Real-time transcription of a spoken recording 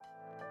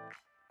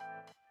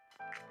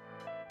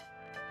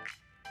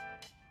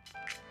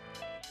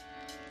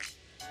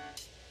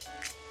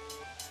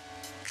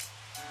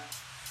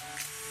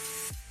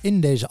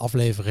In deze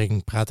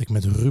aflevering praat ik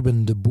met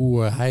Ruben de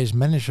Boer. Hij is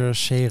manager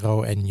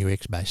CRO en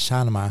UX bij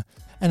Sanoma.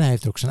 En hij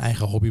heeft ook zijn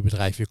eigen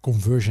hobbybedrijfje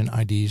Conversion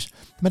IDs.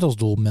 Met als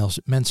doel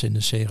mensen in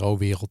de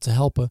CRO-wereld te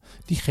helpen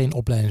die geen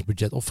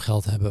opleidingsbudget of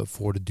geld hebben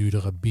voor de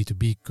duurdere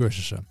B2B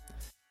cursussen.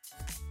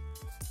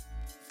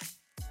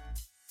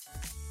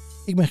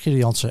 Ik ben Guido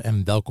Jansen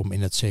en welkom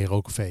in het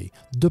CRO Café.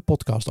 De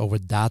podcast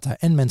over data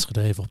en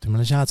mensgedreven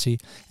optimalisatie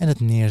en het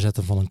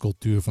neerzetten van een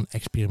cultuur van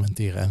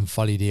experimenteren en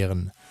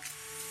valideren.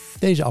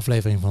 Deze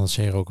aflevering van het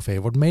CRO Café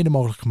wordt mede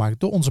mogelijk gemaakt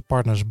door onze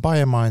partners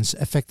BioMinds,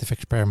 Effective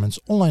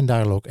Experiments, Online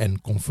Dialogue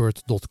en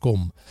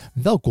Convert.com.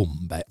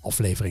 Welkom bij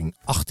aflevering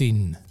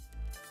 18.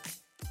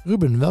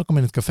 Ruben, welkom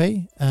in het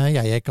café.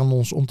 Jij kan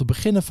ons om te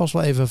beginnen vast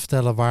wel even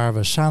vertellen waar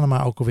we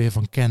Sanoma ook alweer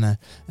van kennen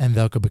en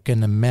welke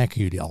bekende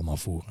merken jullie allemaal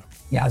voeren.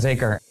 Ja,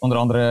 zeker. Onder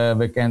andere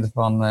bekend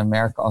van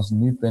merken als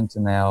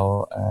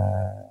Nu.nl,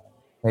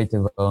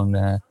 Peter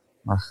Wonen,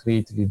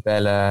 Margriet,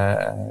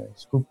 Libelle,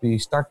 Scoopy,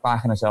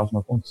 Startpagina, zelfs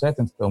nog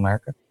ontzettend veel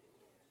merken.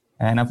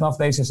 En vanaf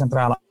deze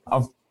centrale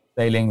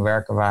afdeling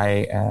werken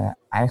wij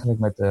eigenlijk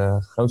met de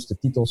grootste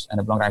titels en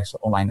de belangrijkste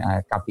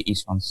online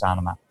KPI's van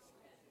Sanoma.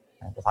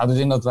 Dat houdt dus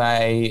in dat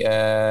wij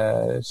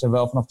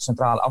zowel vanaf de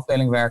centrale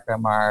afdeling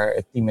werken, maar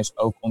het team is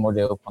ook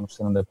onderdeel van de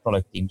verschillende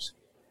productteams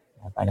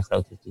bij de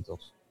grotere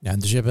titels. Ja,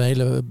 dus je hebt een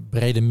hele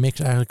brede mix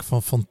eigenlijk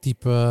van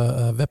type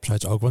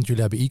websites ook. Want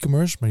jullie hebben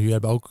e-commerce, maar jullie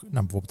hebben ook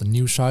bijvoorbeeld een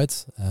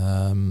nieuwssite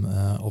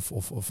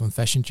of een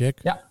fashion check.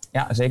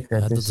 Ja,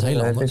 zeker. Het is een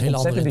hele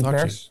andere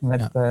divers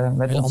met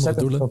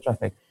ontzettend veel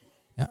traffic.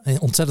 Ja,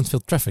 en ontzettend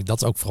veel traffic,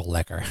 dat is ook vooral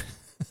lekker.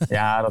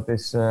 Ja, dat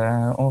is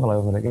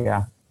ongelooflijk,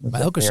 ja.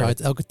 Maar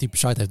elke type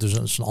site heeft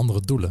dus zijn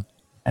andere doelen.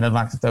 En dat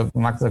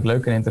maakt het ook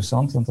leuk en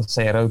interessant, want als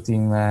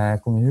CRO-team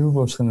kom je heel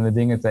veel verschillende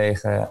dingen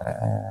tegen.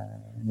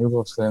 Heel veel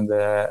verschillende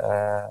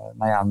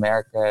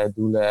merken,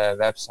 doelen,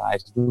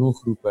 websites,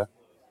 doelgroepen.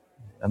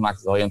 Dat maakt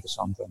het wel heel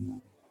interessant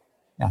en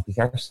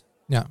divers.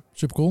 Ja,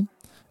 supercool.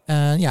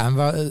 En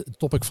het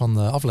topic van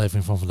de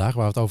aflevering van vandaag,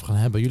 waar we het over gaan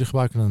hebben. Jullie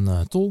gebruiken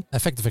een tool,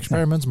 Effective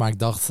Experiments. Maar ik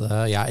dacht,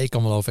 ik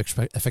kan wel over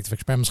Effective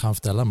Experiments gaan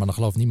vertellen, maar dan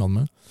gelooft niemand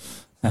me.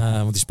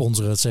 Want die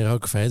sponsoren het CRO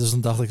Café. Dus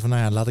dan dacht ik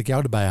van, laat ik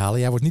jou erbij halen.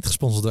 Jij wordt niet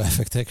gesponsord door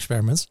Effective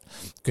Experiments.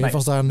 Kun je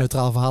vast daar een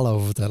neutraal verhaal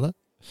over vertellen?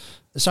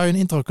 Zou je een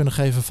intro kunnen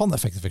geven van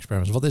Effective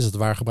Experiments? Wat is het?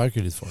 Waar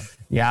gebruiken jullie het voor?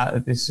 Ja,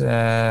 het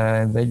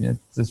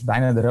is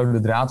bijna de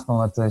rode draad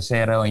van het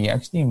CRO en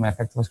UX team.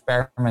 Effective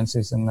Experiments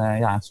is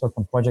een soort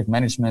van project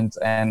management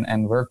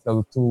en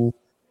workflow tool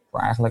voor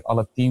eigenlijk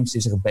alle teams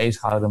die zich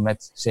bezighouden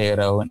met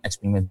CRO en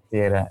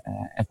experimenteren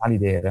en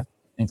valideren.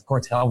 In het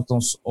kort helpt het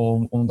ons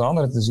om onder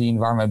andere te zien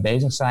waar we mee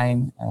bezig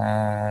zijn,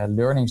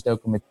 learnings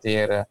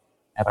documenteren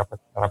en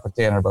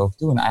rapporteren naar boven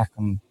toe en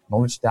eigenlijk een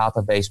knowledge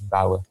database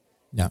bouwen.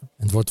 Ja, en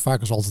het wordt vaak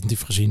als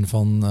alternatief gezien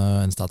van,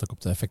 en het staat ook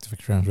op de Effective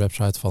Experiments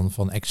website,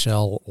 van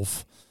Excel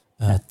of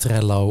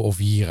Trello of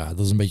Jira.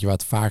 Dat is een beetje waar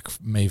het vaak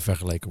mee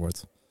vergeleken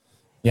wordt.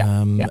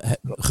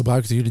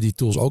 Gebruikten jullie die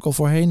tools ook al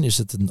voorheen?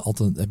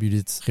 Hebben jullie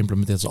dit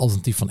geïmplementeerd als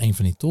alternatief van een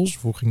van die tools?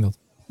 Hoe ging dat?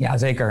 Ja,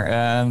 zeker.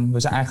 We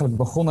zijn eigenlijk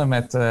begonnen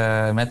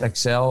met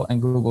Excel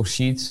en Google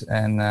Sheets.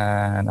 En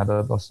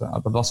dat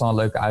was al een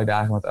leuke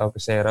uitdaging, want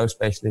elke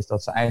CRO-specialist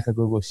had zijn eigen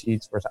Google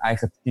Sheets voor zijn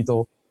eigen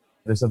titel.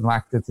 Dus dat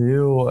maakt het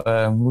heel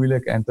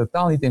moeilijk en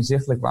totaal niet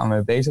inzichtelijk waar we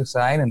mee bezig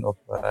zijn. En of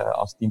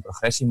als team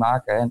progressie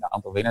maken, een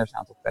aantal winnaars, een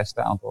aantal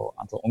testen, een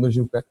aantal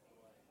onderzoeken.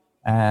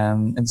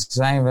 En dus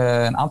zijn we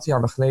een aantal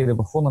jaar geleden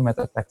begonnen met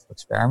Effective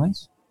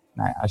Experiments.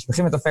 Als je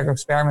begint met Effective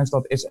Experiments,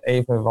 dat is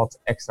even wat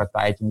extra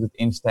tijd. Je moet het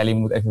instellen, je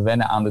moet even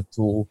wennen aan de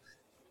tool.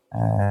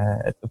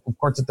 Op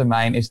korte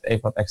termijn is het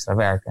even wat extra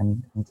werk.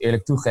 En ik moet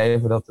eerlijk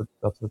toegeven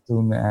dat we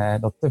toen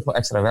dat te veel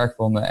extra werk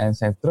vonden en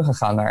zijn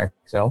teruggegaan naar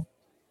Excel.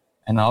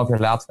 En een half jaar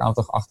later kwamen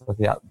we toch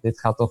achter, dit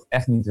gaat toch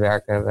echt niet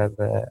werken. We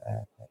hebben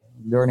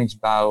learnings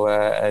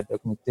bouwen,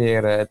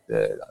 documenteren,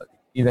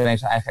 iedereen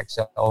zijn eigen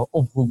Excel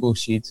op Google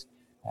Sheets.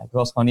 Het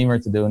was gewoon niet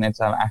meer te doen. En toen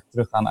zijn we eigenlijk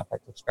teruggegaan naar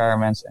Effective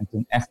Experiments en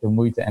toen echt de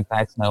moeite en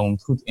tijd genomen om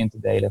het goed in te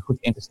delen, goed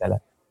in te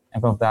stellen. En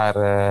vanaf daar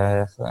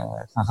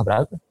gaan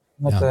gebruiken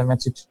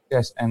met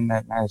succes en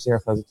naar zeer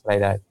grote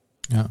tevredenheid.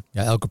 Ja,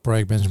 elke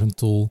projectmanagement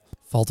tool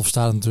valt of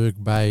staat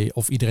natuurlijk bij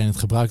of iedereen het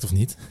gebruikt of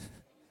niet.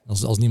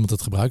 Als niemand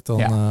het gebruikt,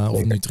 dan of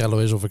het nu Trello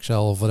is of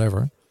Excel of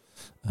whatever.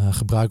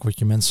 Gebruik wat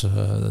je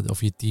mensen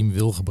of je team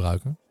wil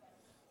gebruiken.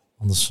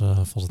 Anders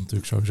valt het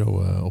natuurlijk sowieso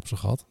op zijn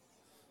gat.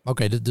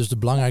 Oké, dus de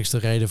belangrijkste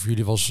reden voor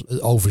jullie was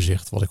het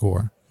overzicht, wat ik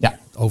hoor. Ja.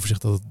 Het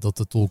overzicht dat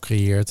de tool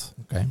creëert.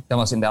 Okay. Dat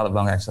was inderdaad de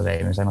belangrijkste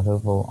reden. Er zijn nog heel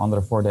veel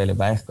andere voordelen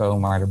bijgekomen,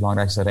 maar de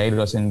belangrijkste reden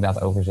was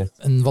inderdaad overzicht.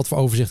 En wat voor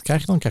overzicht krijg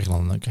je dan?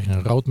 Krijg je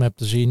een roadmap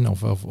te zien of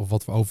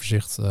wat voor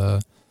overzicht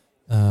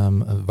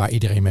waar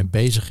iedereen mee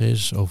bezig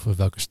is? Over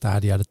welke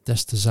stadia de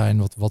testen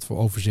zijn? Wat voor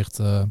overzicht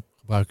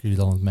gebruiken jullie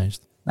dan het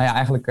meest?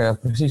 Eigenlijk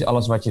precies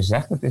alles wat je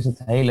zegt. Het is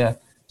het hele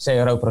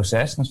CRO-proces.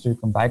 Dat is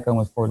natuurlijk een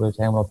bijkomend voordeel dat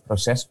je helemaal het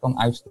proces kan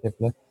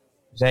uitstippelen.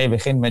 Dus je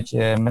begint met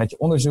je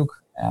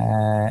onderzoek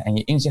en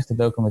je inzichten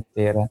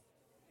documenteren.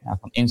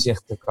 Van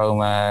inzichten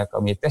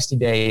komen je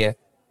testideeën,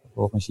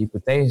 vervolgens je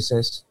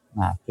hypotheses.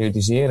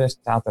 prioritiseren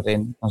staat erin.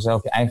 Je kan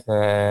zelf je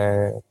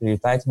eigen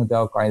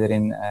prioriteitsmodel kan je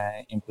erin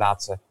in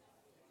plaatsen.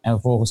 En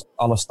vervolgens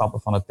alle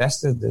stappen van het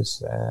testen.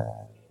 Dus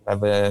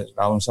we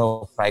houden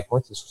zo vrij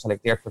kort. Dus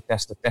geselecteerd voor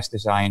testen,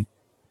 testdesign,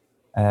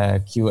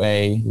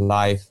 QA,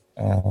 live,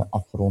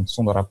 afgerond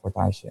zonder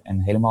rapportage en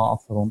helemaal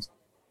afgerond.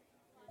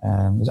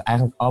 Dus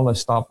eigenlijk alle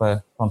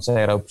stappen van het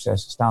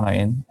CRO-proces staan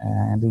erin.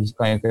 En die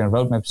kan je ook in een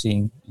roadmap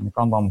zien, in een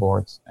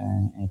Kanban-board.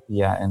 En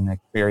via een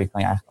query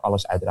kan je eigenlijk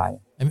alles uitdraaien.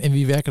 En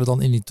wie werken er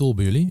dan in die tool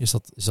bij jullie?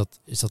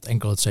 Is dat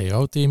enkel het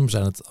CRO-team?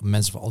 Zijn het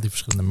mensen van al die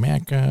verschillende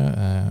merken,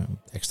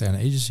 externe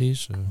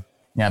agencies?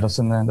 Ja, dat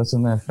is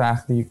een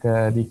vraag die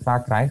ik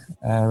vaak krijg.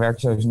 We werken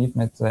sowieso niet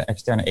met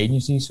externe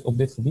agencies op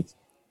dit gebied.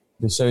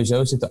 Dus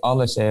sowieso zitten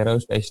alle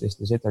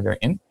CRO-specialisten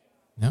erin.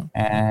 Ja.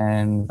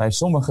 En bij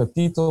sommige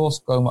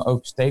titels komen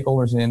ook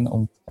stakeholders in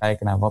om te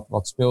kijken naar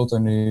wat speelt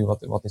er nu,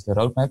 wat is de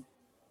roadmap.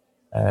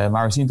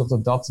 Maar we zien toch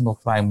dat nog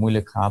vrij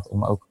moeilijk gaat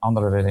om ook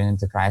anderen erin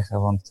te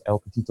krijgen. Want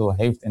elke titel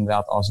heeft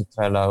inderdaad al zijn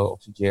Trello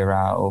of zijn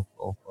Jira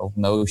of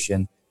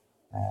Notion.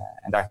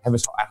 En daar hebben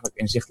ze eigenlijk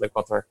inzichtelijk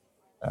wat er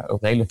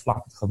op de hele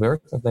vlak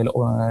gebeurt,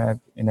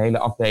 in de hele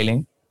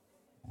afdeling.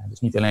 Dus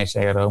niet alleen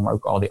CRO, maar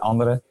ook al die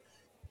anderen.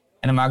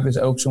 En dat maakt dus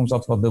ook soms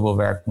dat we wat dubbel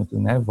werk moeten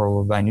doen. Hè?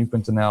 Bijvoorbeeld bij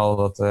nu.nl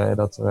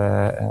dat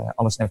we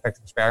alles in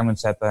effective experiment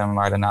zetten.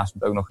 Maar daarnaast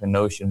moet ook nog in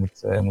Notion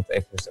moet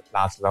even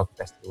plaatsen welke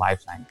testen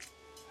live zijn.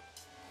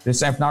 Dus het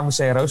zijn voornamelijk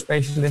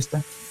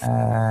CRO-specialisten.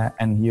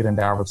 En hier en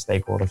daar wat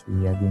stakeholders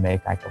die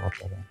meekijken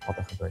wat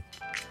er gebeurt.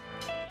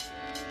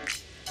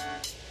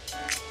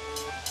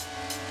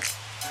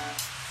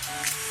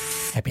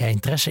 Heb jij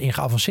interesse in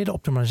geavanceerde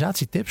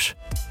optimalisatietips?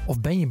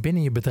 Of ben je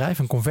binnen je bedrijf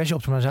een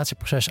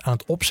conversieoptimalisatieproces aan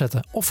het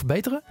opzetten of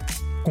verbeteren?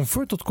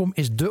 Convert.com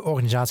is dé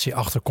organisatie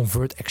achter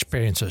Convert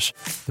Experiences,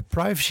 de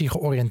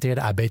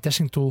privacy-georiënteerde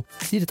AB-testing tool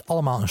die dit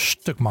allemaal een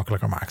stuk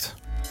makkelijker maakt.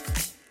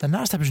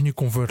 Daarnaast hebben ze nu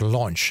Convert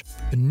Launch,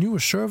 een nieuwe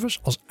service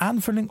als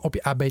aanvulling op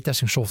je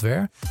AB-testing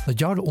software dat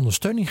jou de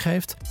ondersteuning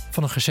geeft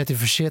van een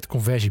gecertificeerd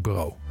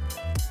conversiebureau.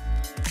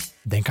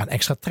 Denk aan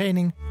extra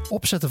training,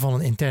 opzetten van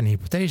een interne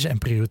hypothese en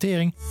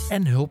prioritering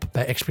en hulp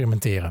bij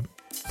experimenteren.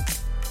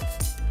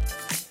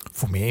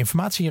 Voor meer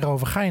informatie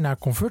hierover ga je naar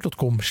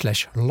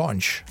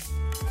convert.com/launch.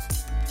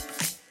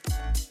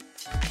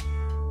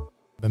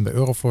 Ik ben bij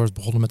Euroforce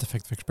begonnen met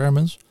Effective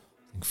Experiments. Ik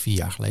denk 4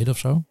 jaar geleden of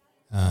zo.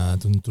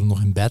 Toen het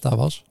nog in beta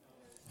was.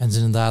 En het is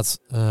inderdaad,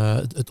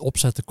 het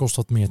opzetten kost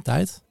wat meer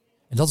tijd.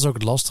 En dat is ook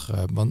het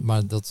lastige.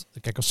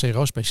 Kijk, als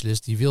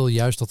CRO-specialist, die wil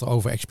juist dat er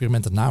over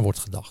experimenten na wordt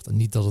gedacht. En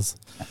niet dat het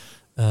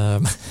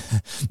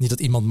niet dat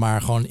iemand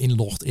maar gewoon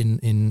inlogt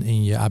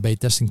in je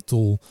AB-testing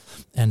tool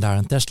en daar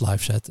een test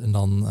live zet. En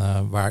dan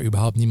waar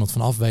überhaupt niemand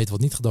van af weet, wat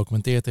niet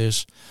gedocumenteerd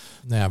is.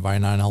 Nou ja, waar je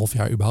na een half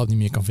jaar überhaupt niet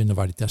meer kan vinden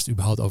waar die test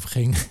überhaupt over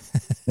ging.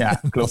 Ja,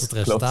 klopt. Wat het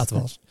resultaat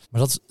was.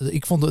 Maar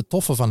ik vond het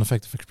toffe van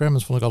Effective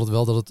Experiments vond ik altijd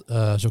wel dat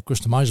het zo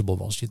customizable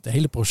was. Het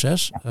hele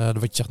proces,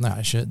 wat je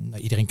zegt,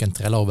 iedereen kent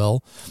Trello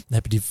wel. Dan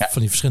heb je van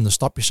die verschillende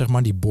stapjes, zeg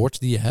maar, die boards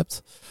die je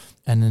hebt.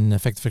 En in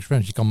Effective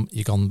Experiments,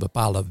 je kan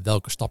bepalen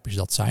welke stapjes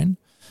dat zijn.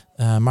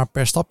 Maar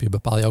per stapje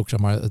bepaal je ook, zeg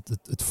maar,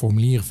 het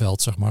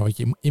formulierveld, zeg maar, wat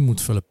je in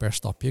moet vullen per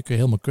stapje. Kun je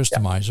helemaal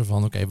customizen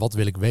van, oké, wat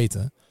wil ik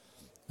weten?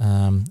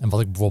 En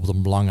wat ik bijvoorbeeld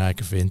een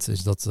belangrijke vind,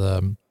 is dat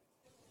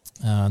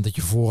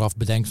je vooraf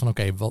bedenkt van,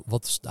 oké,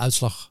 wat is de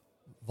uitslag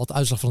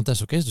van de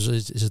test ook is.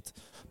 Dus is het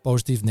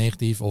positief,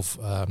 negatief of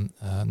er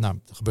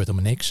gebeurt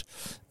helemaal niks.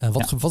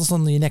 Wat is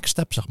dan je next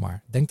step, zeg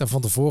maar? Denk daar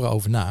van tevoren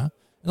over na.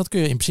 En dat kun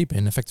je in principe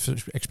in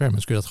Effective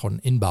Experiments kun je dat gewoon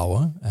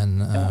inbouwen. En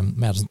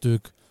maar dat is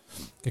natuurlijk,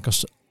 kijk,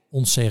 als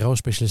ons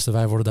CRO-specialisten,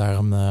 wij worden daar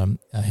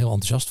heel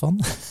enthousiast van.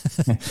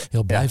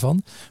 Heel blij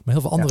van. Maar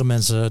heel veel andere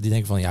mensen die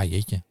denken van, ja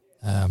jeetje,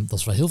 dat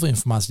is wel heel veel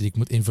informatie die ik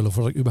moet invullen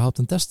voordat ik überhaupt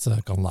een test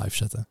kan live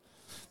zetten.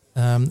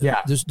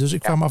 Dus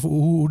ik vraag me af,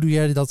 hoe doe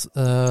jij dat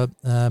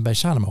bij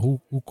Sanoma?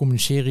 Hoe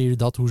communiceren jullie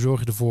dat? Hoe zorg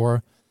je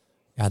ervoor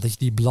dat je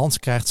die balans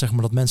krijgt, zeg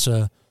maar, dat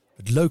mensen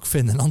het leuk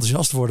vinden en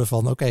enthousiast worden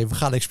van, oké, we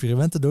gaan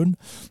experimenten doen,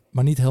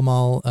 maar niet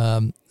helemaal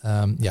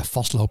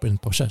vastlopen in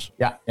het proces?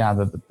 Ja,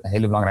 dat is een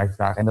hele belangrijke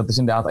vraag. En dat is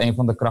inderdaad een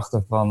van de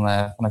krachten van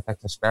Effective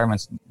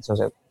Experiments.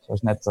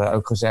 Zoals net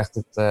ook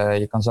gezegd,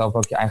 je kan zelf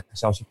ook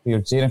zelfs je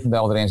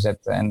prioriteringsmodel erin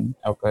zetten. En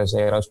elke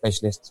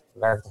CRO-specialist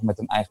werkt toch met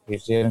een eigen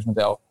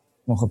prioriteringsmodel.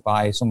 Sommige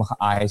PI, sommige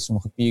ICE,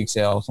 sommige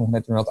PXL, sommige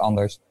net weer wat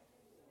anders.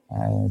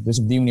 Dus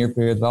op die manier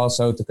kun je het wel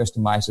zo te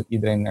customizen dat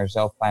iedereen er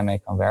zelf fijn mee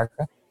kan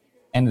werken.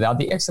 En inderdaad,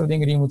 die extra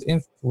dingen die je moet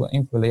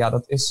invullen,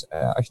 dat is,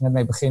 als je net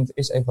mee begint,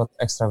 is even wat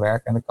extra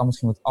werk. En dat kan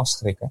misschien wat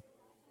afschrikken.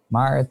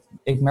 Maar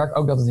ik merk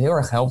ook dat het heel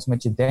erg helpt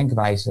met je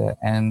denkwijze.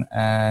 En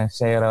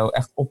CRO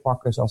echt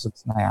oppakken zoals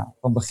het,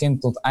 van begin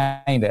tot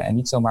einde. En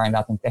niet zomaar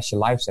inderdaad een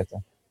testje live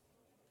zetten.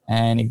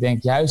 En ik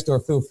denk juist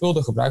door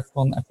veelvuldig gebruik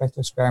van Effective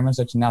Experiments,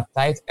 dat je na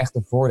tijd echt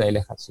de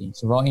voordelen gaat zien.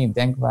 Zowel in je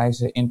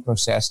denkwijze, in het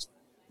proces,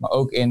 maar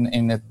ook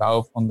in het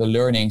bouwen van de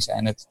learnings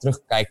en het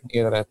terugkijken van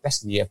eerdere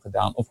testen die je hebt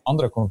gedaan of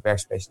andere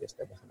conversiespecialisten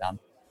hebben gedaan.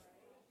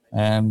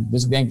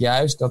 Dus ik denk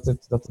juist dat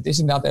het is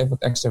inderdaad even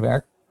wat extra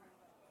werk.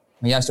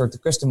 Maar juist door te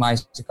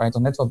customizen kan je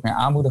toch net wat meer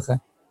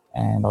aanmoedigen.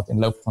 En dat in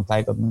de loop van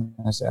tijd dat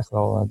mensen echt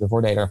wel de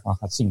voordelen ervan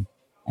gaat zien.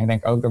 En ik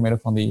denk ook door middel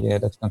van dat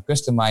je kan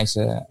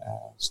customizen.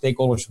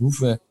 Stakeholders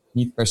hoeven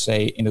niet per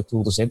se in de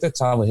tool te zitten. Het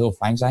zou wel heel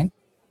fijn zijn.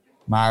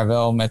 Maar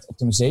wel met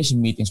optimization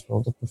meetings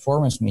bijvoorbeeld, of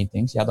performance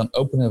meetings. Ja, dan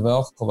openen we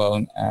wel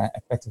gewoon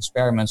effective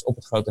experiments op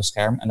het grote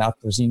scherm. En laten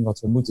we zien wat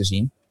we moeten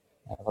zien.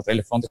 Wat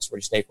relevant is voor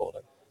die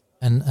stakeholder.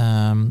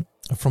 En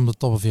from the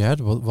top of your head,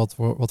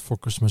 wat voor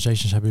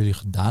customizations hebben jullie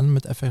gedaan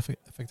met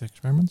effective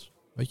experiments?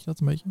 Weet je dat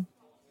een beetje?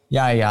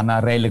 Ja,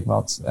 nou redelijk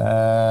wat.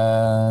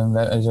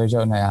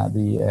 Sowieso,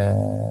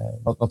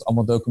 wat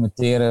allemaal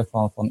documenteren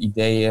van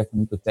ideeën, van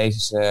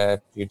hypotheses,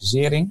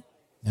 prioritisering.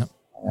 Ja.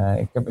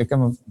 Ik heb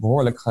hem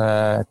behoorlijk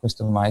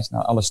gecustomized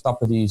naar alle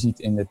stappen die je ziet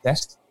in de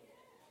test.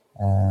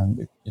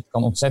 Het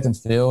kan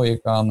ontzettend veel. Je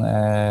kan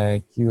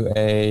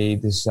QA,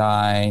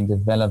 design,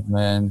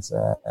 development,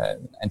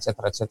 et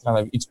cetera, et cetera. We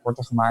hebben iets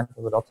korter gemaakt,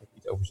 zodat het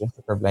iets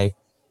overzichtelijker bleek.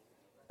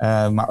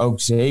 Maar ook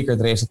zeker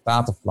het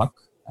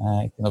resultatenvlak.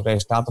 Ik vind op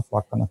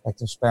resultatenvlak kan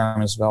effective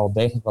experiments wel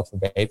degelijk wat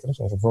verbeteren.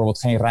 Zoals bijvoorbeeld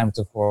geen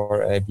ruimte voor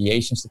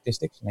Bayesian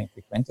statistics, alleen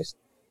frequentist.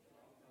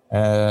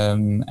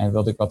 En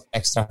wilde ik wat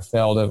extra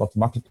velden, wat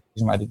makkelijker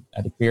is om uit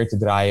de peer te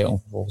draaien. Om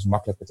vervolgens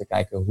makkelijker te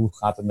kijken hoe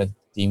gaat het met het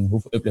team,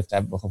 hoeveel uplift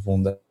hebben we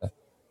gevonden.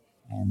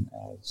 En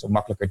zo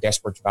makkelijker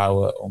dashboards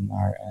bouwen om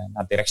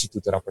naar directie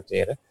toe te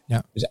rapporteren.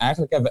 Ja. Dus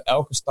eigenlijk hebben we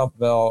elke stap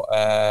wel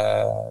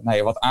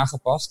wat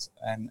aangepast.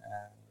 En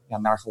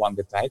naar gelang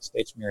de tijd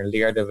steeds meer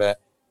leerden we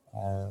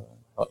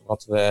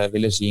wat we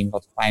willen zien,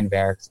 wat fijn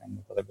werkt. En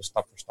dat hebben we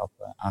stap voor stap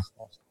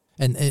aangepast.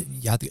 En het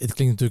klinkt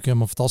natuurlijk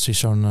helemaal fantastisch,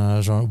 zo'n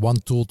one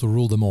tool to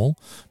rule them all.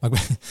 Maar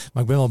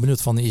ik ben wel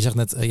benieuwd van, je zegt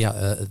net,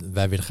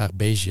 wij willen graag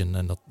Bayesian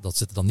en dat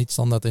zit er dan niet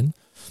standaard in.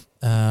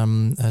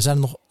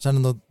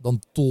 Zijn er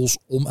dan tools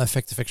om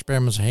effective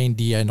experiments heen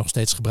die jij nog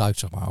steeds gebruikt,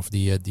 zeg maar? Of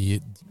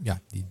die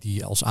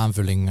als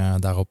aanvulling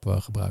daarop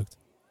gebruikt?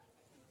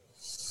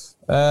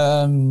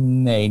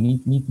 Nee,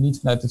 niet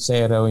vanuit het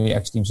CRO en je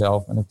X-team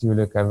zelf. En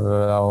natuurlijk hebben we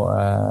wel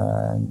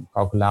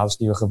calculators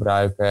die we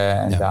gebruiken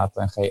en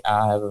data en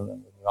GA hebben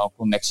we wel een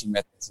connectie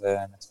met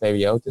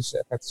VWO tussen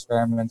effective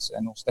experiments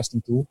en ons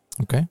testing tool.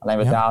 Okay. Alleen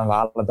we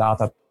halen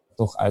data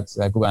toch uit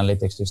Google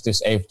Analytics. Dus het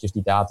is eventjes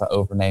die data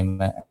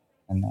overnemen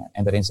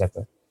en erin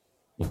zetten.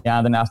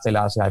 Ja, daarnaast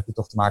helaas heb je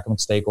toch te maken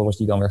met stakeholders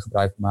die dan weer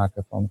gebruik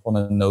maken van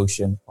een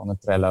Notion, van een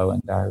Trello.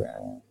 En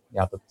daar,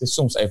 dat is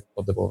soms even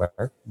wat dubbel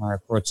werk.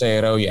 Maar voor het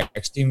CRO, je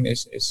X-team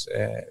is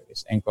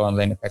enkel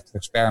alleen effective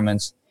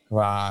experiments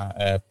qua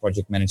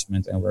project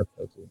management en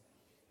workflow tool.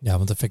 Ja,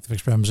 want effective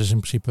experiments is in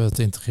principe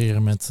te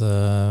integreren met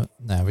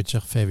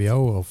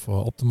VWO of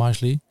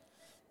Optimizely.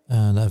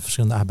 De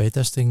verschillende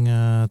AB-testing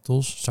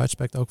tools,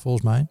 SiteSpect ook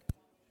volgens mij.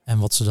 En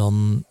wat ze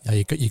dan,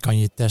 je kan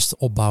je test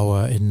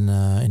opbouwen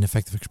in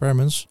effective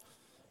experiments.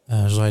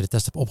 Zodra je de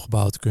test hebt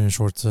opgebouwd, kun je een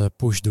soort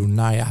push doen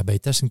naar je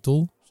AB-testing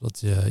tool. Zodat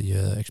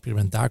je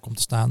experiment daar komt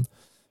te staan.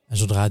 En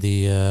zodra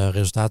die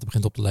resultaten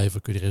begint op te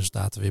leveren, kun je die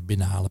resultaten weer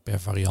binnenhalen per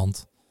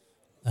variant.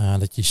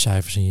 Dat je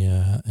cijfers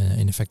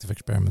in effective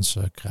experiments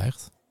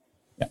krijgt.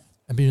 Ja.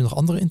 Hebben jullie nog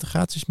andere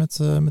integraties met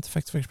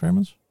effective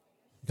experiments?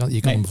 Je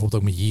kan hem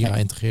bijvoorbeeld ook met Jira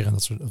integreren. En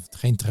dat soort,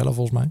 geen Trello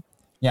volgens mij.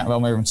 Ja, wel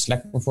meer met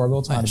Slack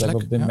bijvoorbeeld. Maar Slack,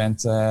 op dit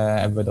moment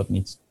hebben we dat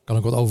niet. Kan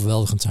ook wat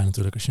overweldigend zijn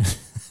natuurlijk.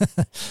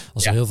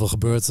 Als er heel veel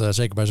gebeurt,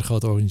 zeker bij zo'n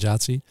grote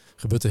organisatie,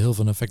 gebeurt er heel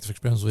veel in effective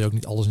experiments. Wil je ook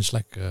niet alles in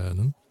Slack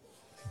doen?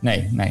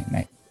 Nee.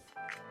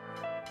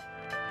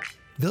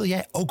 Wil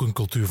jij ook een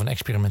cultuur van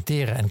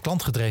experimenteren en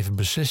klantgedreven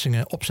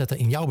beslissingen opzetten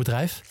in jouw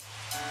bedrijf?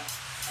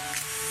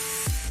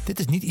 Dit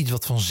is niet iets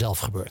wat vanzelf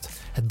gebeurt.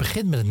 Het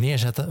begint met het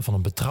neerzetten van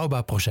een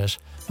betrouwbaar proces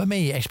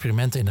waarmee je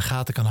experimenten in de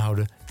gaten kan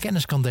houden,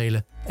 kennis kan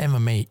delen en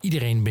waarmee je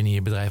iedereen binnen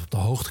je bedrijf op de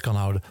hoogte kan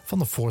houden van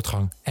de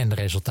voortgang en de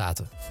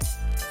resultaten.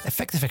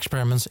 Effective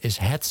Experiments is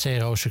het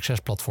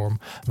CRO-succesplatform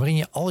waarin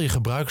je al je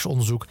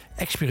gebruikersonderzoek,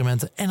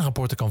 experimenten en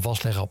rapporten kan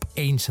vastleggen op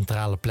één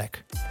centrale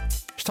plek.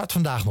 Start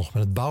vandaag nog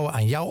met het bouwen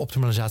aan jouw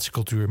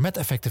optimalisatiecultuur met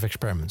Effective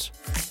Experiments.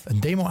 Een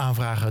demo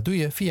aanvragen doe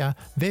je via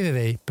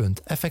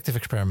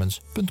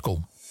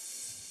www.effectiveexperiments.com.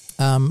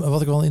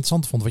 Wat ik wel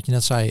interessant vond, wat je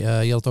net zei,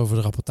 je had het over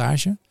de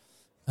rapportage.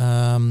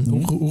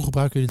 Hoe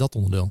gebruiken jullie dat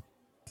onderdeel?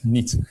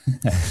 Niet.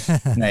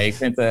 Nee, ik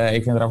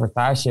vind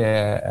rapportage.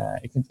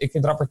 Ik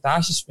vind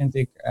rapportages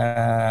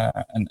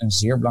een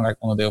zeer belangrijk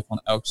onderdeel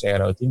van elk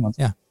CRO-team. Want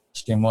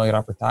als je een mooie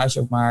rapportage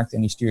ook maakt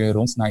en die stuur je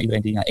rond naar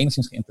iedereen die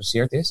enigszins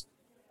geïnteresseerd is,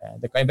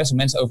 dan kan je best wel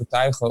mensen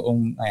overtuigen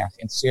om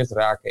geïnteresseerd te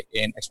raken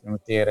in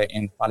experimenteren,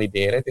 in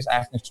valideren. Het is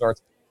eigenlijk een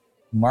soort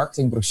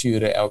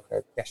marketingbrochure,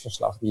 elke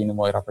testverslag die je in een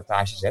mooie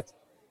rapportage zet.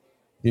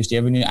 Dus die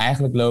hebben we nu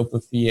eigenlijk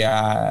lopen die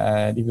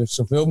hebben we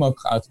zoveel mogelijk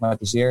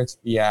geautomatiseerd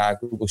via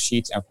Google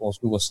Sheets en volgens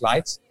Google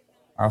Slides.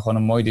 Waar we gewoon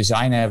een mooi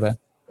design hebben.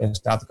 De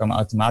resultaten komen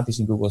automatisch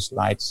in Google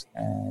Slides.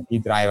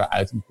 Die draaien we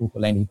uit en we voegen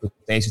alleen de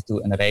hypothese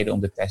toe en de reden om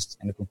de test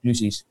en de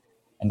conclusies.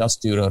 En dat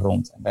sturen we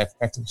rond. En bij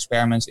Effective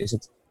Experiments is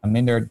het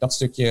minder dat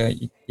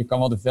stukje. Je kan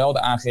wel de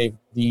velden aangeven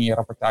die je in je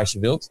rapportage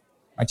wilt. Maar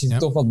het ziet er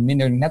toch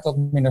net wat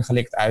minder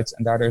gelikt uit.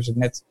 En daardoor is het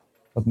net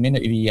wat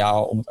minder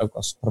ideaal om het ook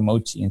als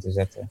promotie in te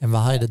zetten. En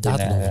waar haal je de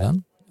data dan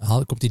vandaan?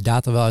 Komt die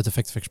data wel uit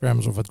Effective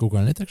Experiments of uit Google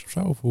Analytics of zo?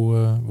 Of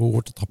hoe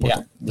wordt het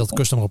rapport, dat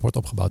custom rapport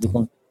opgebouwd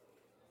dan?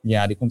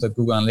 Die komt uit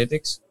Google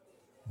Analytics.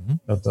 Mm-hmm.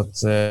 Met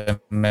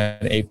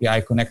de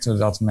API connecten we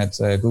dat met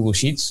Google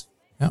Sheets.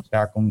 Ja. Dus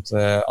daar komt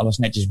alles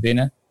netjes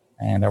binnen.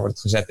 En daar wordt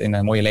het gezet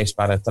in mooie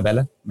leesbare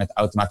tabellen met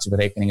automatische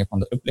berekeningen van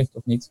de uplift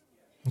of niet.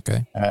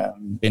 Okay.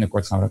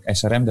 Binnenkort gaan we ook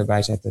SRM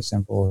erbij zetten,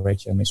 Sample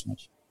Ratio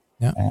Mismatch.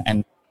 Ja.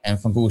 En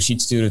van Google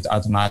Sheets sturen we het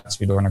automatisch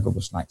weer door naar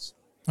Google Slides.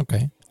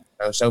 Okay.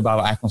 Zo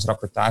bouwen we eigenlijk onze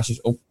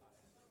rapportages op.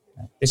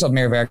 Het is wat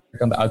meer werk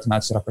dan de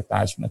automatische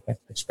rapportage van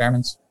Effective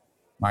Experiments.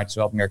 Maar het is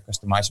wel wat meer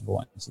customizable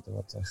en het ziet er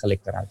wat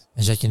gelikter uit.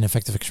 En zet je in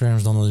Effective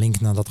Experiments dan een link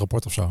naar dat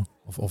rapport of zo?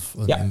 Of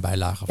een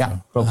bijlage of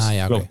zo? Klopt.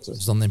 Okay. Klopt.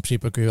 Dus dan in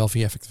principe kun je wel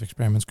via Effective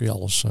Experiments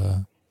alles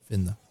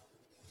vinden.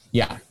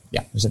 Ja,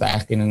 we zitten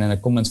eigenlijk in een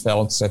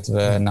commentveld. Zetten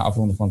we na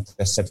afronden van de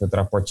test zetten we het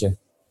rapportje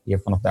die je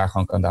vanaf daar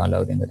gewoon kan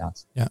downloaden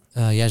inderdaad. Ja,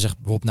 jij zegt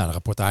bijvoorbeeld de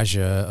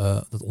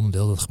rapportage, dat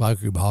onderdeel, dat gebruik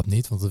ik überhaupt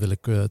niet. Want dat wil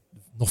ik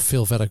nog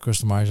veel verder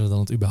customizen dan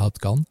het überhaupt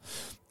kan.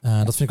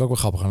 Dat vind ik ook wel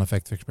grappig aan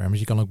Effective Experiments.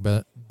 Je kan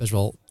ook best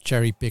wel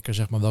cherrypicken,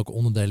 zeg maar, welke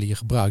onderdelen je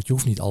gebruikt. Je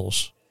hoeft niet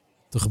alles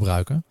te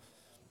gebruiken.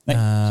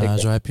 Nee,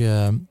 zo heb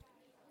je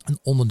een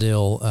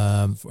onderdeel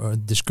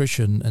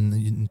discussion en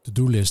een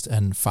to-do-list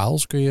en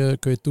files kun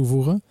je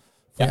toevoegen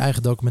voor je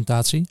eigen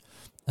documentatie.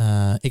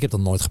 Ik heb dat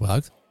nooit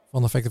gebruikt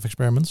van Effective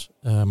Experiments,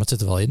 maar het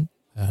zit er wel in.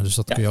 Dus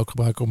dat kun je ook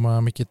gebruiken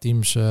om met je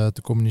teams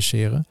te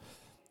communiceren.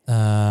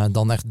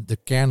 Dan echt de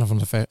kernen van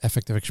de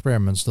Effective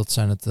Experiments, dat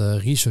zijn het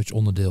research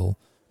onderdeel,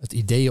 het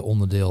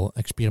ideeënonderdeel,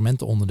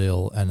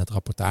 experimentenonderdeel en het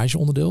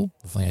rapportageonderdeel,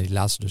 waarvan jij die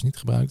laatste dus niet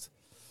gebruikt.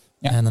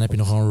 Ja. En dan heb je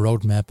nog een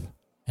roadmap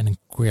en een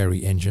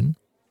query engine.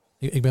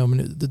 Ik ben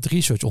benieuwd, het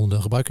research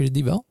onderdeel, gebruiken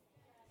jullie die wel?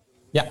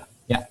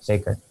 Ja,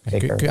 zeker.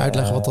 Kun je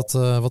uitleggen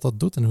wat dat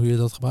doet en hoe je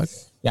dat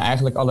gebruikt? Ja,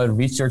 eigenlijk alle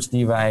research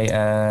die wij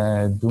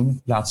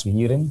doen, plaatsen we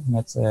hierin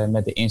met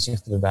de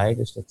inzichten erbij.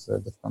 Dus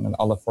dat kan in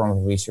alle vormen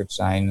van research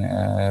zijn.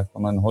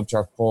 Van een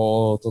Hotjar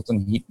poll tot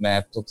een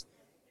heatmap tot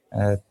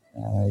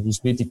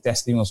usability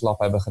tests die we in ons lab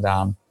hebben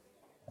gedaan.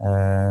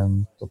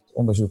 Tot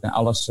onderzoek en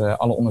alles.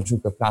 Alle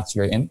onderzoeken plaatsen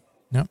we hierin.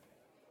 Ja.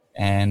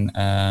 En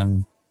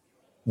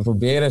we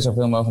proberen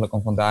zoveel mogelijk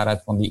om van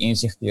daaruit van die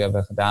inzichten die we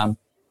hebben gedaan,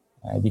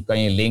 die kan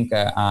je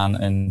linken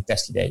aan een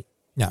testidee.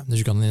 Ja, dus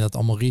je kan inderdaad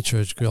allemaal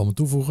research kun je allemaal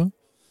toevoegen.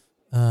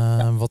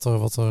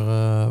 Wat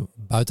er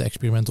buiten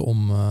experimenten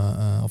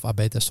of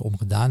AB-testen om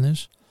gedaan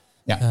is.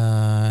 Ja.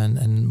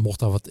 En mocht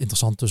daar wat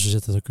interessant tussen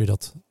zitten, dan kun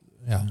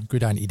je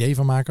daar een idee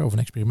van maken of een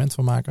experiment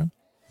van maken.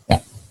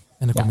 Ja.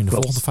 En dan kom je in de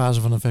volgende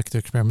fase van Effective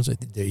Experiments,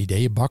 de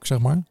ideeënbak, zeg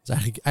maar. Dat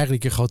is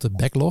eigenlijk een grote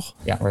backlog.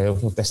 Ja, waar heel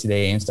veel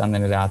testideeën in staan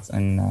inderdaad.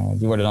 En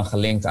die worden dan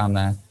gelinkt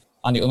aan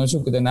die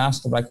onderzoeken.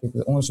 Daarnaast gebruik ik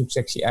de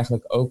onderzoekssectie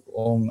eigenlijk ook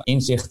om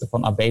inzichten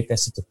van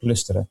AB-testen te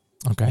clusteren.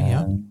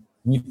 Oké.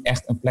 Niet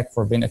echt een plek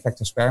voor binnen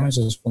Effective Experiments.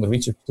 Dus van de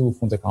research tool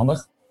vond ik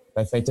handig.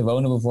 Bij VT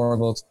Wonen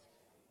bijvoorbeeld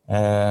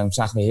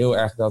zagen we heel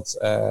erg dat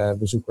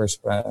bezoekers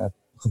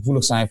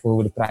gevoelig zijn voor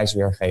hoe we de prijs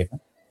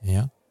weergeven.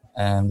 Ja.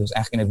 Dus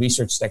eigenlijk in de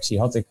research sectie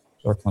had ik een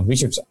soort van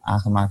research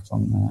aangemaakt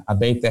van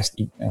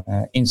AB-test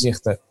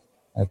inzichten,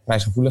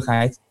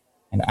 prijsgevoeligheid.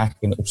 En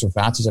eigenlijk in de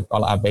observaties heb ik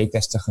alle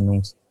AB-testen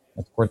genoemd.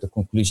 Met korte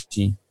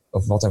conclusie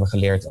over wat hebben we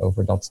geleerd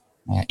over dat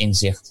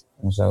inzicht.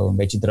 Om zo een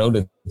beetje de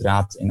rode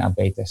draad in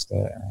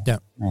AB-testen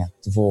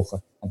te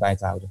volgen en bij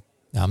te houden.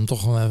 Ja, om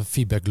toch een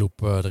feedback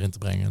loop erin te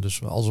brengen.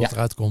 Dus als wat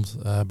eruit komt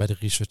bij de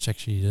research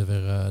sectie er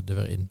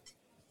weer in.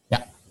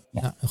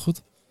 Ja,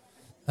 goed.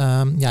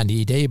 Die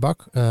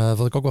ideeënbak.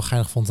 Wat ik ook wel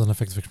geinig vond aan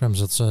Effective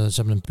Experiments, dat ze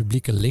hebben een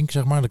publieke link,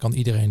 zeg maar. Dan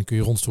kun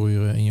je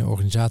rondsturen in je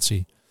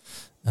organisatie.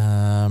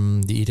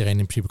 Die iedereen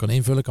in principe kan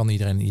invullen. Kan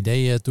iedereen een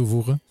idee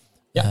toevoegen.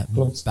 Ja,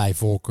 klopt. Bij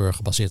voorkeur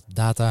gebaseerd op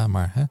data,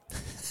 maar hè?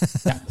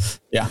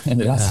 Ja,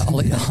 inderdaad.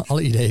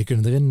 Alle ideeën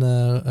kunnen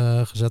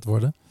erin gezet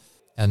worden.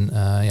 En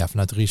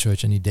vanuit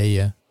research en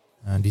ideeën,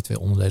 die twee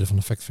onderdelen van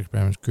Effective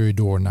Experiments, kun je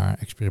door naar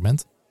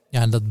experiment.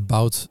 Ja, en dat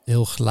bouwt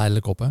heel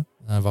geleidelijk op, hè?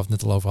 Waar we het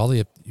net al over hadden.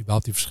 Je hebt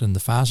überhaupt die verschillende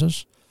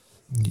fases.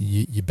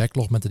 Je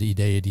backlog met de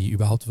ideeën die je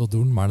überhaupt wilt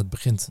doen. Maar het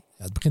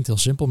begint heel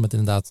simpel met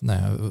inderdaad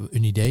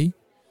een idee.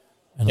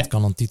 En dat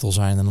kan een titel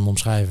zijn en een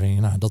omschrijving.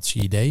 Nou, dat is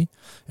je idee.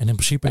 En in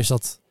principe is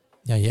dat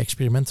je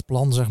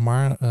experimentenplan, zeg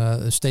maar,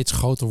 steeds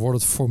groter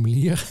wordt het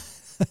formulier.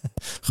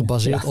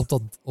 Gebaseerd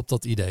op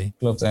dat idee.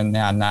 Klopt. En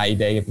na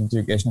idee heb je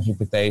natuurlijk eerst nog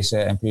hypothese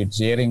en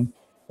periodisering.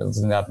 Dat het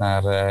inderdaad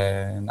naar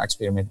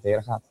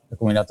experimenteren gaat. Dan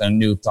kom je inderdaad naar een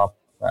nieuwe tab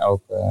waar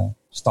ook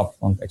stap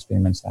van het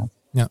experiment staat.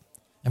 Ja.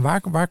 En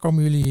waar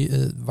komen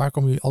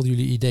jullie al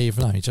jullie ideeën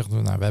vandaan? Je zegt,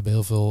 we hebben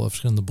heel veel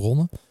verschillende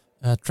bronnen.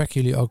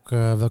 Tracken jullie ook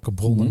welke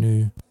bronnen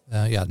nu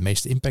het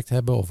meeste impact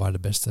hebben? Of waar de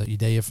beste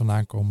ideeën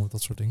vandaan komen? Of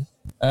dat soort dingen?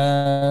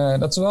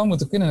 Dat zou wel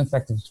moeten kunnen in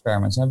Effective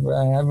Experiments.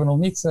 Hebben we nog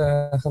niet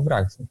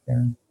gebruikt.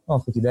 Wel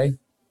een goed idee.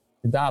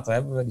 De data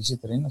hebben we, die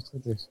zit erin als het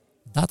goed is.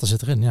 Data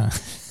zit erin, ja.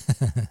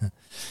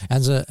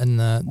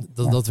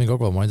 Dat vind ik ook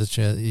wel mooi. Dat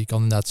je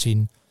kan inderdaad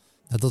zien,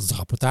 Dat is de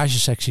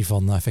rapportagesectie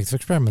van Effective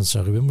Experiments.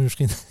 Ruben, moet je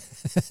misschien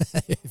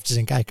eventjes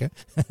in kijken.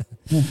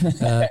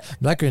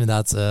 Daar kun je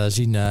inderdaad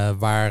zien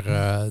waar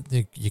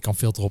je kan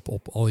filteren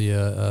op al je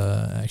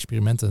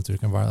experimenten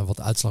natuurlijk. En waar wat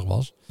de uitslag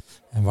was.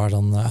 En waar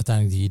dan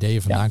uiteindelijk die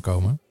ideeën vandaan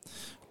komen.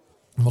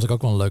 En wat ik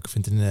ook wel leuk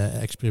vind in de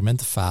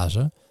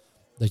experimentenfase.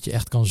 Dat je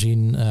echt kan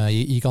zien,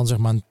 je kan zeg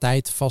maar een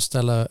tijd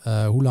vaststellen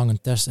hoe lang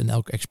een test in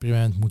elk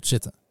experiment moet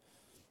zitten.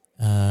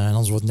 En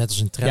anders wordt net als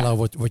in Trello,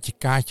 wordt je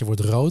kaartje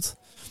rood.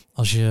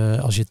 Als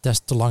je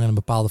test te lang in een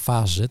bepaalde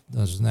fase zit.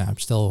 Dus,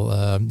 stel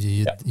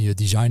je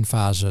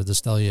designfase, dan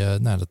stel je,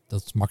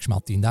 dat is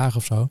maximaal 10 dagen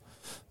of zo.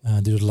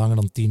 Duurt langer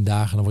dan 10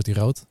 dagen, dan wordt die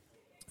rood.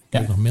 Daar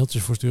kun je nog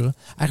mailtjes voor sturen.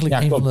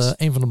 Eigenlijk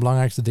een van de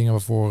belangrijkste dingen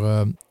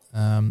waarvoor,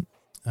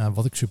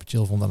 wat ik super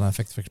chill vond aan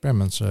Effective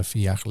Experiments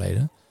 4 jaar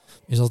geleden,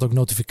 is dat het ook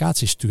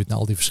notificaties stuurt naar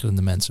al die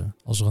verschillende mensen.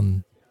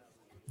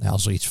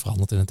 Als er iets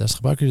verandert in een test.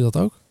 Gebruiken jullie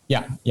dat ook?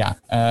 Ja.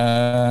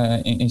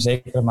 In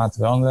zekere mate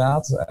wel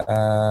inderdaad.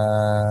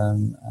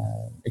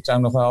 Ik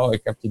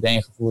heb het idee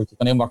ingevoerd. Je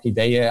kan heel makkelijk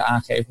ideeën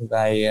aangeven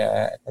bij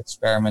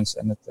Experiments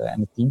en het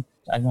team.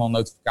 Dus eigenlijk wel een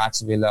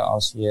notificatie willen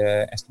als je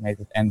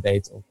estimated end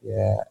date of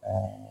je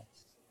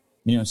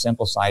minimum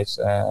sample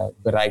size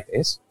bereikt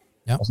is.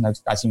 Ja. Als een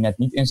notificatie net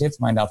niet in zit.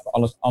 Maar inderdaad voor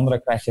alles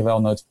andere krijg je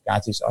wel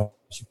notificaties als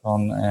je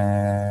van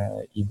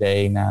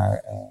idee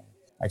naar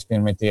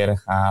experimenteren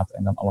gaat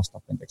en dan alle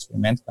stappen in het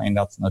experiment, kan je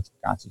dat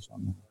notificaties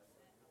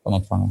van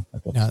ontvangen.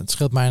 Ja, het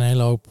scheelt mij een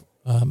hele hoop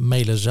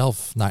mailen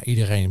zelf naar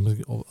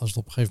iedereen. Als het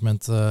op een gegeven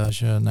moment,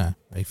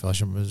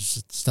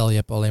 stel je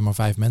hebt alleen maar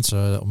 5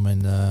 mensen om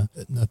in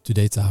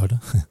up-to-date te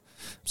houden.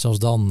 Zelfs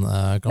dan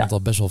kan het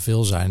al best wel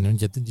veel zijn. Want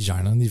je hebt een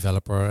designer, een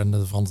developer en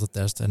de veranderde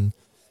test. En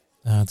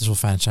het is wel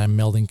fijn dat zij een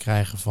melding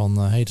krijgen van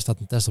er staat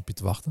een test op je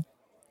te wachten.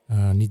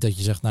 Niet dat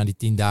je zegt, die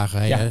 10 dagen,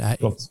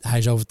 hij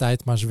is over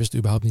tijd, maar ze wisten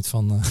überhaupt niet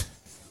van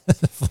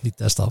die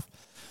test af.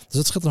 Dus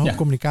het scheelt een hoop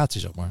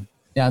communicatie, zeg maar.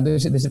 Ja,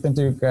 dus er zitten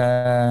natuurlijk,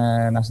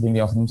 naast de dingen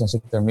die al genoemd zijn,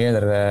 zitten er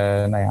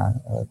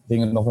meerdere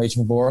dingen nog een beetje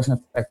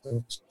verborgen.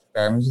 Effective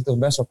experiments die toch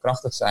best wel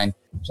krachtig zijn.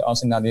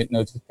 Zoals inderdaad die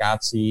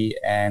notificatie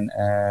en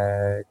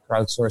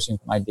crowdsourcing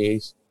van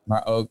idees.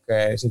 Maar ook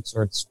is het een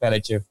soort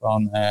spelletje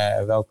van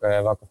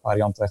welke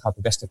variant gaat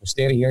het beste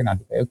presteren hier. Nou,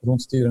 die kun je ook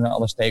rondsturen naar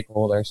alle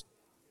stakeholders.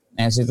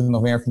 En er zitten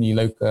nog meer van die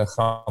leuke,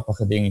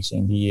 grappige dingetjes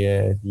in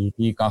die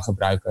je kan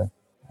gebruiken.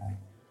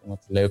 Om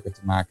het leuker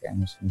te maken en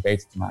misschien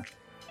beter te maken.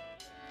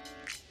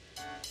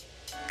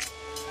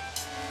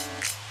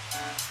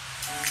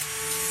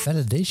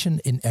 Validation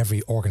in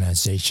every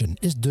organization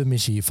is de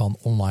missie van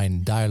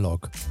Online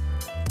Dialogue.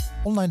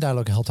 Online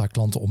Dialogue helpt haar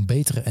klanten om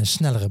betere en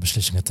snellere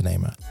beslissingen te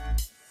nemen.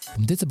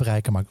 Om dit te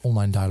bereiken maakt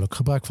Online Dialogue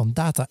gebruik van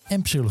data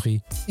en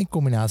psychologie in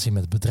combinatie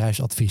met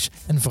bedrijfsadvies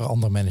en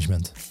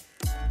verandermanagement.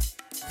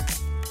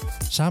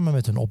 Samen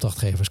met hun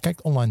opdrachtgevers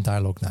kijkt Online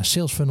Dialogue naar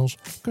sales funnels,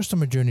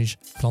 customer journeys,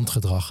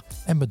 klantgedrag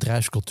en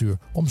bedrijfscultuur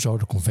om zo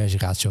de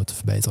conversieratio te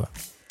verbeteren.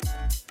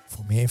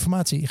 Voor meer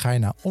informatie ga je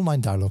naar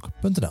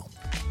onlinedialogue.nl.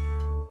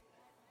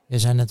 Je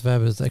zei net, we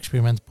hebben het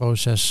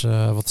experimentproces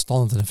wat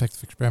standaard in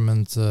Effective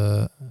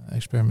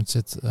Experiment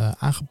zit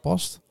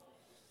aangepast.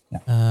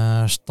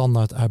 Ja.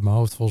 Standaard uit mijn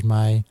hoofd volgens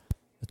mij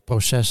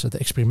het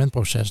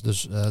experimentproces,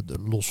 dus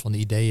los van de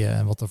ideeën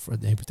en wat er voor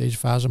de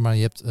hypothesefase, maar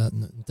je hebt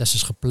een test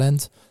is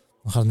gepland.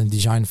 Dan gaat het in de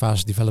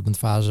designfase,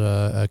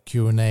 developmentfase,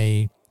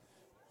 Q&A,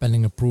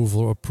 pending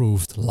approval,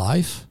 approved,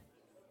 live.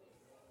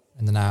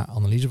 En daarna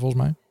analyse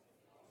volgens mij.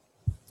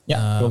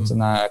 Ja, klopt.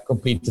 Daarna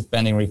complete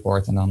pending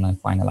report en dan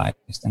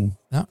finalized. En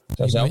ik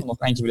zou zelf nog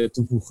eentje willen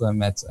toevoegen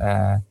met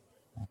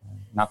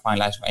na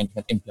finalized nog eentje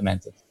met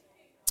implemented.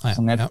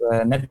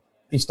 Net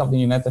die stap die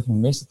je net even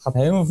mist. Het gaat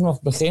helemaal vanaf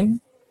het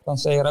begin van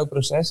het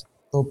CRO-proces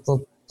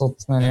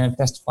tot wanneer een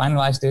test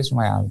finalized is.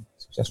 Maar ja,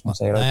 succes van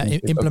CRO.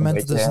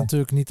 Implemented is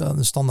natuurlijk niet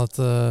een standaard,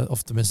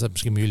 of tenminste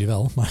misschien bij jullie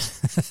wel. Maar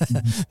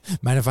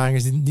mijn ervaring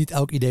is niet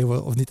elk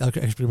idee of niet elk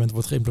experiment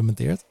wordt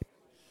geïmplementeerd.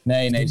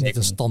 Nee, het is zeker niet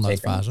een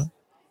standaardfase.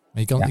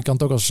 Maar je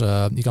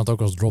kan het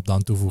ook als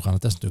drop-down toevoegen aan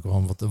de test natuurlijk.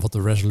 Gewoon wat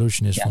de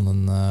resolution is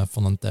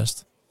van een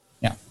test.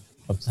 Ja,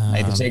 klopt.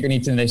 Nee, het is zeker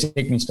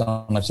niet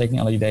standaard. Zeker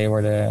niet alle ideeën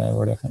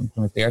worden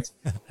geïmplementeerd.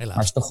 Helaas. Maar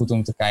het is toch goed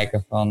om te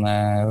kijken van...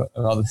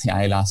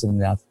 helaas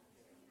inderdaad.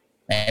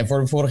 En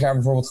voor vorig jaar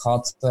bijvoorbeeld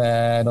gehad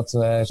dat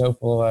we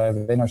zoveel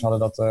winnaars hadden...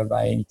 dat we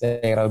bij een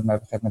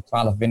IT-roadmap met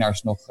 12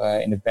 winnaars nog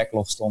in de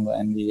backlog stonden.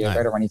 En die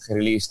werden maar niet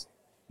gereleased.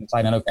 Dat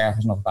zou je dan ook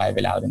ergens nog bij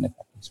willen houden in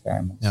het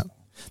experiment. Ja.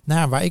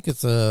 Nou, waar ik het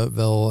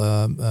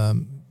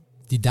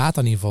die data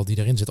in ieder geval die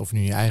erin zit, of je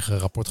nu je eigen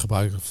rapport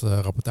gebruikt of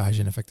rapportage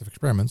in Effective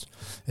Experiments,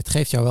 het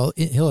geeft jou wel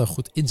heel erg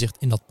goed inzicht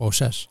in dat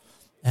proces.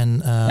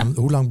 En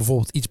hoe lang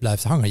bijvoorbeeld iets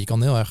blijft hangen. Je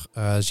kan heel erg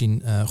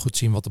goed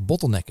zien wat de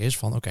bottleneck is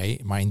van oké,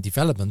 maar in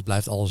development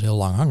blijft alles heel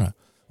lang hangen.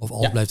 Of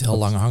alles blijft heel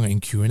lang hangen in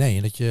Q&A.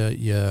 En dat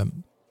je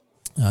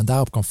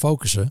daarop kan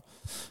focussen.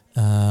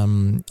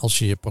 Als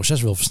je je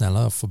proces wil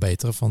versnellen of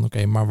verbeteren, van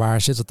oké, maar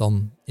waar zit het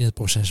dan in het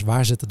proces?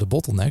 Waar zitten de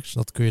bottlenecks?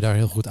 Dat kun je daar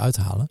heel goed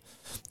uithalen.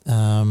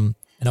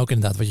 En ook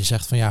inderdaad wat je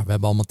zegt van we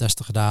hebben allemaal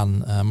testen gedaan,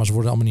 maar ze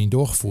worden allemaal niet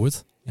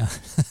doorgevoerd.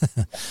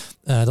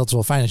 Ja, dat is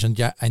wel fijn als je aan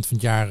het eind van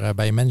het jaar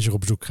bij je manager op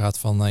bezoek gaat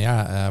van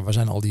waar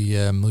zijn al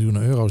die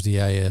miljoenen euro's die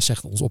jij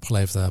zegt ons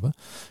opgeleverd te hebben.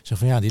 Zeg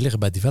van die liggen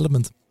bij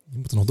development. Die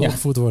moeten nog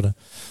doorgevoerd worden.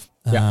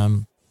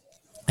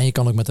 En je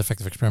kan ook met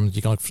Effective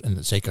Experiment,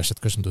 en zeker als je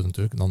het custom doet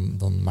natuurlijk,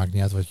 dan maakt het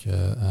niet uit wat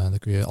je, dan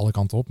kun je alle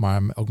kanten op.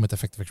 Maar ook met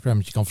Effective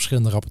Experiment, je kan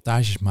verschillende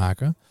rapportages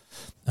maken.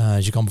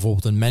 Dus je kan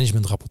bijvoorbeeld een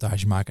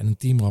managementrapportage maken en een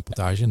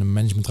teamrapportage. En een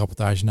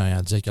managementrapportage,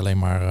 dan zet je alleen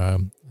maar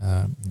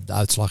de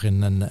uitslag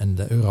in en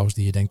de euro's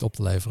die je denkt op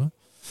te leveren.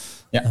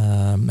 Ja.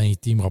 En je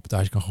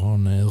teamrapportage kan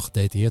gewoon heel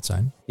gedetailleerd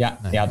zijn.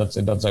 Ja, dat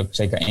is ook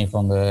zeker een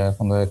van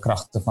de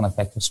krachten van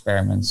Effective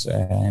Experiments.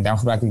 En daarom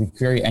gebruik ik de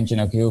Query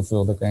Engine ook heel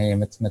veel. Dan kan je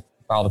met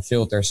bepaalde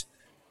filters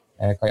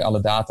kan je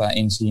alle data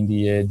inzien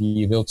die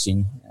je wilt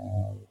zien.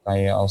 Kan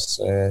je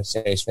als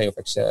CSV of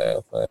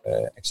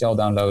Excel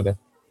downloaden.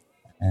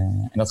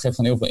 En dat geeft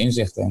gewoon heel veel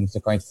inzichten. En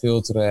dan kan je het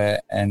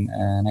filteren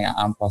en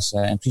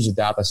aanpassen en precies de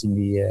data zien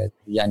die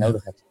jij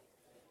nodig hebt.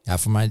 Ja,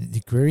 voor mij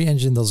die Query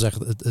Engine, dat is echt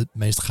het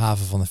meest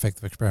gave van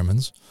Effective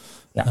Experiments.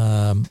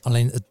 Ja.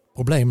 Alleen het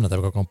probleem, dat heb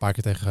ik ook al een paar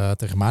keer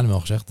tegen Manuel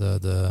gezegd,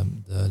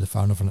 de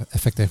founder van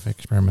Effective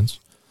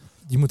Experiments.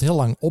 Die moet heel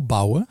lang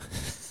opbouwen.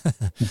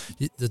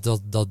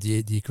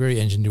 die Query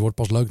Engine die wordt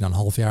pas leuk na een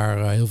half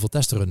jaar heel veel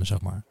testen runnen,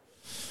 zeg maar.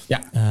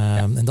 Ja.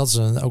 En dat is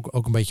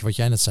ook een beetje wat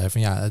jij net zei.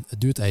 Van het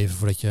duurt even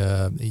voordat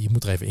je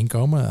moet er even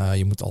inkomen.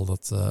 Je moet al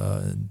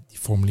die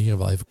formulieren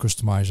wel even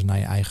customizen naar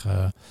je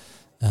eigen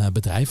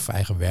bedrijf of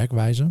eigen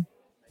werkwijze.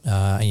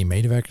 En je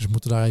medewerkers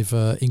moeten daar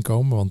even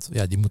inkomen. Want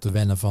die moeten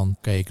wennen van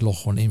ik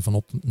log gewoon in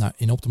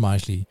in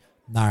Optimizely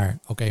naar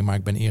maar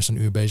ik ben eerst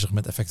een uur bezig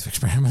met Effective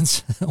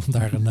Experiments.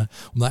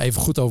 om daar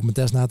even goed over mijn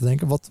test na te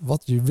denken.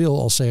 Wat je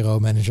wil als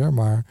CRO-manager,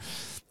 maar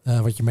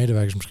wat je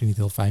medewerkers misschien niet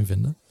heel fijn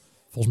vinden.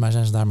 Volgens mij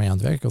zijn ze daarmee aan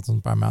het werk. Ik had het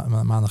een paar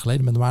maanden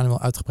geleden met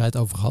Manuel uitgebreid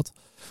over gehad.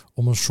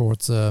 Om een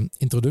soort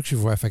introductie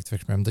voor Effective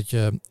Experiment.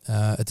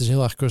 Het is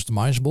heel erg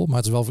customizable, maar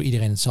het is wel voor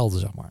iedereen hetzelfde,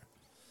 zeg maar.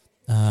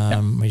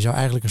 Maar je zou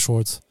eigenlijk een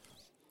soort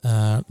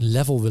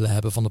level willen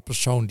hebben van de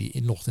persoon die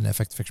inlogt in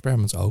Effective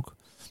Experiments ook.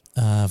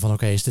 Van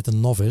is dit een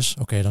novice?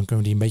 Dan kunnen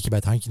we die een beetje bij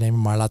het handje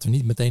nemen, maar laten we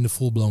niet meteen de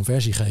full-blown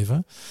versie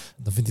geven.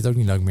 Dan vindt hij het ook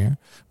niet leuk meer.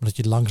 Maar dat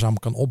je het langzaam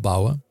kan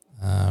opbouwen.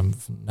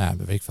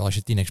 Weet ik veel, als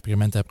je 10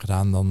 experimenten hebt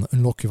gedaan, dan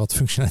unlock je wat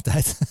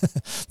functionaliteit.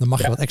 Dan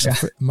mag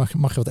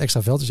je wat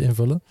extra veldjes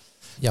invullen.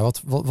 Ja,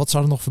 wat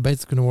zou er nog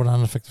verbeterd kunnen worden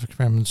aan Effective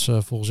Experiments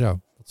volgens jou?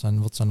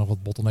 Wat zijn nog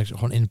wat bottlenecks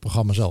gewoon in het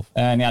programma zelf?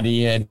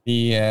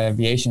 Die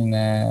Viation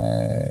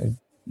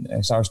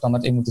zou er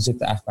standaard in moeten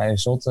zitten eigenlijk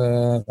bij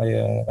de bij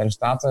je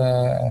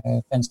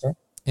resultatenvenster.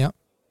 Ja.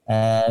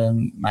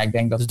 Maar ik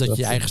denk dat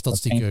je eigen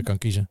statistieken kan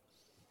kiezen.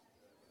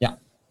 Ja.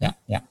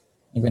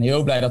 Ik ben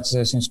heel blij dat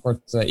ze sinds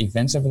kort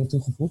events hebben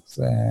toegevoegd.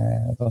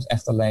 Het was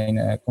echt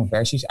alleen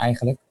conversies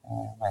eigenlijk.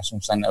 Maar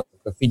soms zijn er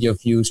ook video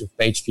views of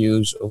page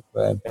views of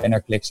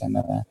bannerkliks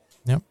en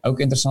ook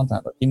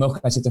interessant. Die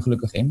mogelijkheid zit er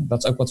gelukkig in.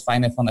 Dat is ook wat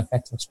fijner van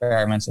Effective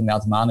Experiments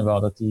inderdaad Manuel,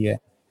 dat die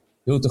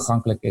heel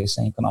toegankelijk is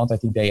en je kan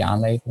altijd ideeën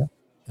aanleveren.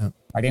 Ja.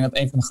 Maar ik denk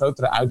dat een van de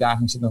grotere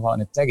uitdagingen zit nog wel in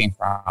het tagging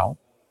verhaal.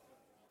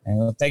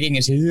 En tagging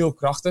is heel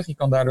krachtig. Je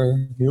kan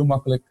daardoor heel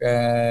makkelijk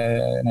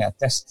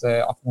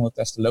afgeronde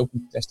testen,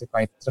 lopende testen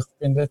kan je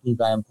terugvinden die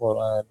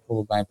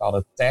bijvoorbeeld bij een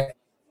bepaalde tag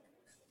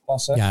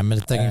passen. Ja, en met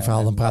het tagging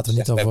verhaal dan praten we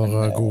niet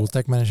over Google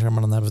Tag Manager,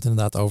 maar dan hebben we het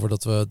inderdaad over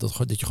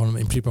dat je gewoon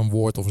in principe een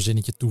woord of een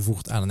zinnetje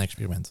toevoegt aan een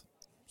experiment.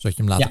 Zodat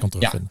je hem later kan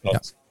terugvinden. Ja,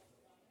 klopt.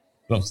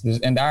 Klopt. Dus,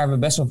 en daar hebben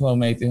we best wel veel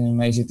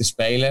mee zitten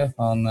spelen.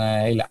 Van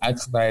hele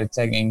uitgebreide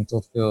tagging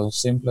tot veel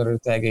simpelere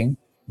tagging.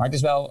 Maar het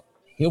is wel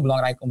heel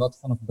belangrijk om dat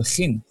vanaf het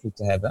begin goed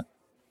te hebben.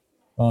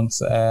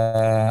 Want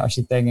als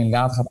je tagging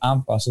later gaat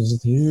aanpassen, is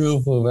het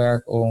heel veel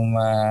werk om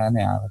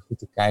goed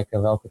te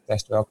kijken welke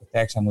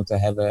tags zou moeten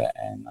hebben.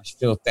 En als je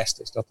veel test,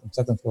 is dat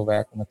ontzettend veel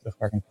werk om met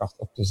terugwerkende kracht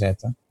op te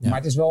zetten. Ja. Maar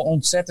het is wel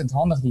ontzettend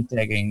handig, die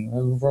tagging. We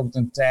hebben bijvoorbeeld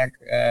een tag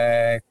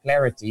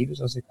Clarity.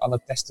 Dus als ik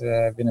alle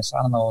testen binnen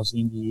Sanoma wil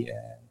zien die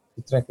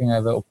betrekking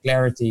hebben op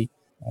Clarity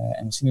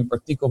en misschien op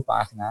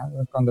artikelpagina,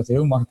 dan kan ik dat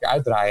heel makkelijk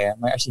uitdraaien.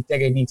 Maar als je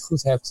tagging niet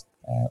goed hebt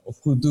of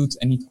goed doet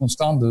en niet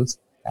constant doet,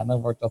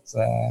 dan wordt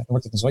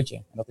het een zotje.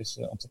 En dat is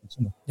ontzettend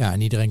zonde. Ja,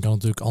 en iedereen kan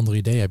natuurlijk andere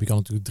ideeën hebben. Je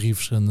kan natuurlijk 3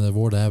 verschillende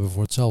woorden hebben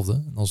voor hetzelfde.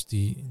 En als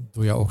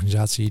door jouw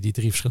organisatie die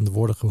 3 verschillende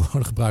woorden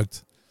worden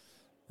gebruikt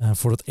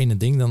voor dat ene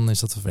ding, dan is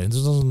dat vervelend.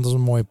 Dus dat is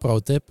een mooie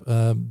pro-tip.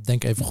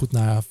 Denk even goed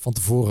na van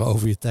tevoren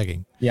over je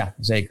tagging. Ja,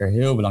 zeker.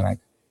 Heel belangrijk.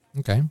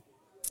 Oké.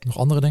 Nog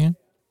andere dingen?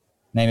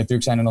 Nee,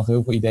 natuurlijk zijn er nog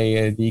heel veel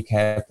ideeën die ik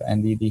heb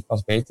en die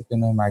vast beter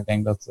kunnen. Maar ik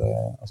denk dat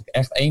als ik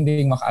echt 1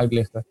 ding mag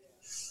uitlichten,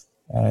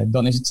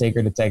 dan is het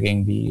zeker de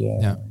tagging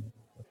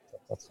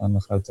dat gewoon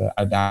een grote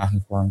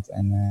uitdaging vormt.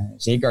 En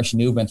zeker als je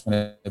nieuw bent van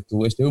de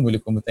tool, is het heel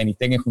moeilijk om meteen die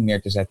tagging goed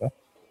neer te zetten.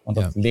 Want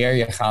dat leer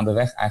je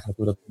gaandeweg eigenlijk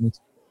hoe dat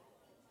moet.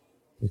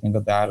 Dus ik denk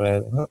dat daar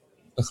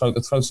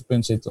het grootste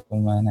punt zit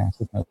om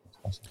goed mee te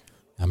passen.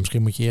 Ja,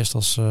 misschien moet je eerst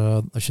als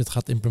je het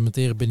gaat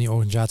implementeren binnen je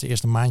organisatie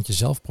eerst een maandje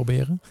zelf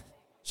proberen.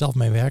 Zelf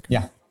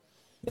meewerken.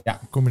 Ja.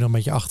 Kom je er een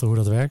beetje achter hoe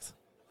dat werkt.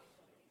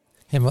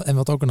 En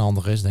wat ook een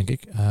handig is, denk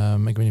ik. Ik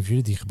weet niet of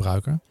jullie die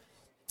gebruiken.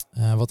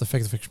 Wat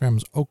Effective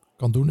Experiments ook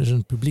kan doen, is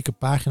een publieke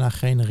pagina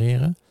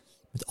genereren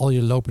met al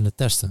je lopende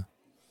testen.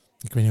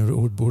 Ik weet niet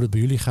hoe het bij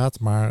jullie gaat,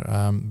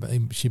 maar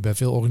ik zie bij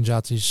veel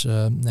organisaties,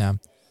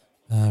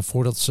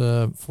 voordat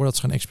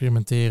ze gaan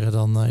experimenteren,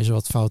 dan is er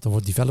wat fout. Dan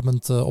wordt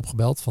development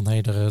opgebeld van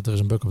er is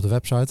een bug op de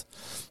website.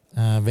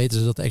 Weten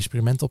ze dat de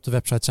experimenten op de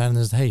website zijn,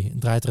 dan is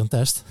het, draait er een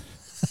test.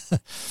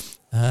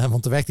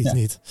 Want er werkt iets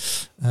niet.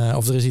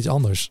 Of er is iets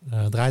anders.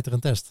 Draait er een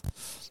test.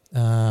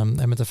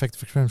 En met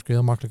Effective Experiments kun je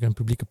heel makkelijk een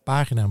publieke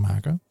pagina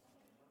maken.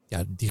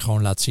 Ja, die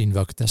gewoon laat zien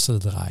welke testen er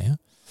draaien.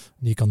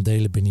 Die je kan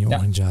delen binnen je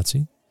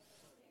organisatie.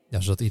 Ja,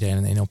 zodat iedereen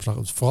in één opslag...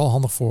 Het is vooral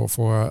handig voor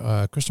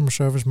customer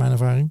service, mijn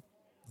ervaring.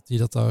 Dat die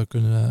dat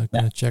kunnen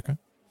checken.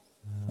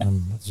 Dat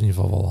is in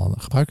ieder geval wel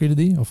handig. Gebruiken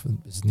jullie die? Of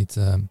is het niet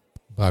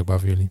bruikbaar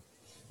voor jullie?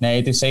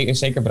 Nee, het is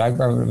zeker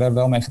bruikbaar. We hebben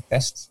wel mee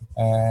getest.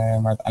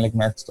 Maar uiteindelijk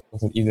merkte het toch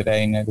dat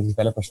iedereen, de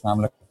developers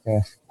voornamelijk,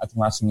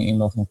 automatisch gingen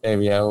inloggen in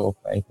PWO. Of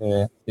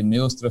even de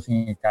mails terug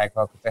gingen kijken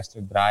welke tests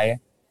er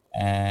draaien.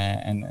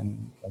 En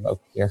we hebben ook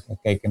een keer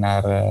gekeken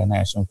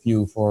naar zo'n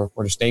view voor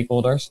de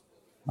stakeholders.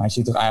 Maar je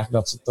ziet toch eigenlijk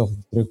dat ze toch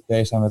druk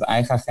bezig zijn met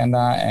eigen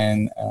agenda.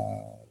 En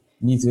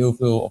niet heel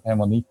veel of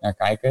helemaal niet naar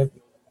kijken.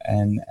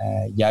 En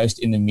juist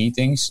in de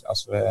meetings,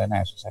 als we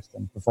zoals gezegd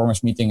een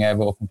performance meeting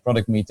hebben of een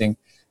product meeting,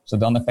 zo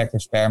dan Effective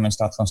Experiment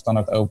staat gewoon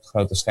standaard open op het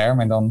grote scherm.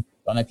 En dan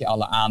heb je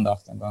alle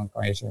aandacht en dan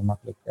kan je ze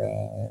makkelijk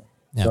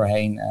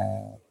doorheen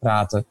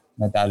praten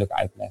met duidelijk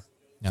uitleg.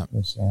 Ja.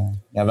 Dus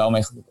wel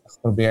mee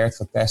geprobeerd,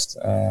 getest,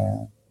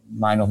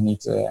 maar nog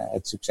niet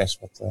het succes.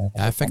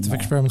 Effective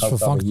Experiments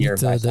vervangt niet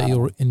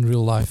de in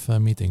real life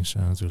meetings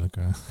natuurlijk.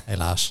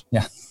 Helaas.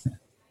 Ja.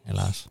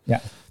 Helaas.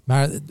 Ja.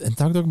 Maar het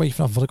hangt ook een beetje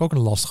vanaf, wat ik ook een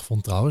lastig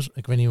vond trouwens.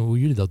 Ik weet niet hoe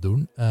jullie dat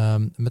doen.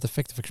 Met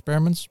Effective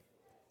Experiments,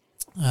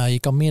 je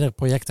kan meerdere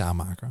projecten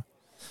aanmaken.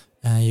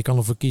 Je kan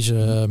ervoor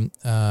kiezen,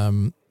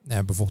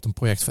 bijvoorbeeld een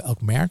project voor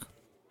elk merk.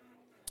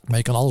 Maar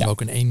je kan alles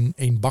ook in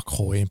één bak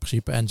gooien in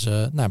principe. En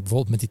ze,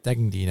 bijvoorbeeld met die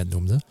tagging die je net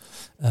noemde,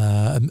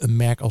 een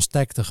merk als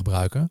tag te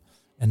gebruiken.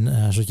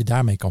 En zodat je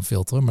daarmee kan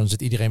filteren. Maar dan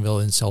zit iedereen wel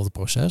in hetzelfde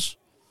proces.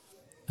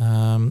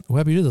 Hoe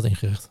hebben jullie dat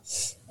ingericht?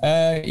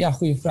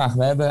 Goede vraag.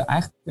 We hebben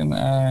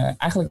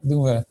eigenlijk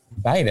doen we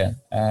beide.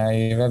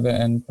 We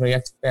hebben een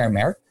project per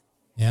merk.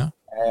 Ja.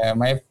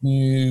 Maar je hebt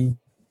nu,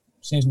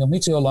 sinds nog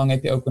niet zo heel lang,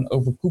 heb je ook een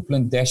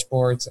overkoepelend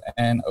dashboard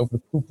en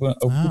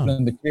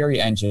overkoepelende query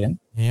engine.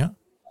 Ja.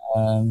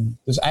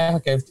 Dus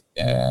eigenlijk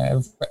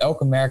hebben we voor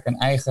elke merk een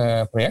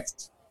eigen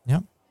project.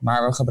 Ja.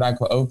 Maar we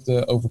gebruiken ook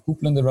de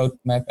overkoepelende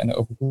roadmap en de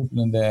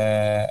overkoepelende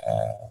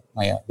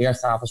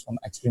weergaves van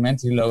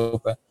experimenten die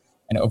lopen.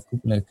 En de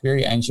overkoepelende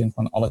query engine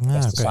van alle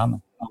testen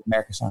samen, alle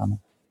merken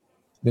samen.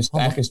 Dus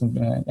eigenlijk is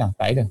het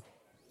beide.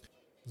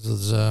 Dus dat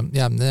is,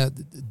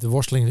 de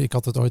worsteling, ik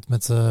had het ooit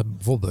met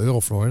bijvoorbeeld de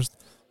Euroflorist.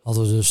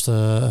 Hadden we dus,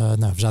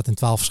 we zaten in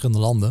 12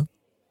 verschillende landen.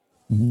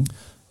 Mm-hmm.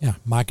 Ja,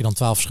 maak je dan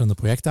 12 verschillende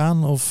projecten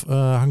aan of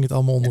hang je het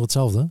allemaal onder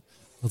hetzelfde?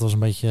 Dat was een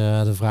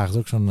beetje de vraag. Het is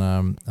ook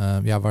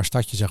zo'n, waar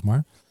start je, zeg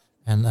maar.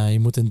 En je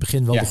moet in het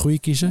begin wel de goede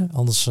kiezen.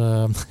 Anders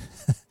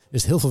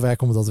is het heel veel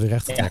werk om dat weer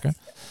recht te trekken.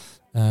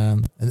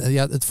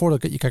 Het voordeel,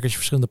 kijk, als je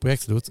verschillende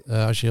projecten doet,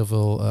 als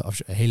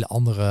je hele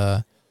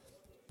andere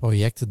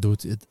projecten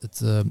doet,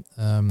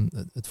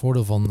 het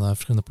voordeel van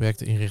verschillende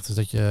projecten inrichten is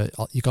dat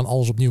je kan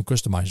alles opnieuw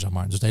customizen, zeg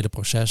maar. Dus het hele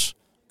proces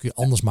kun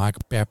je anders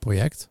maken per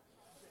project.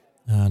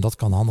 Dat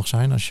kan handig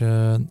zijn als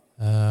je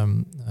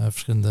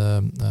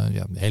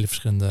hele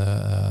verschillende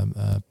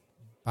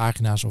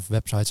pagina's of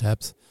websites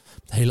hebt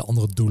met hele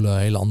andere doelen,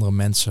 hele andere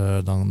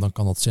mensen, dan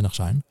kan dat zinnig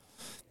zijn.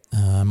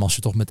 Maar als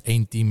je toch met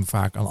één team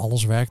vaak aan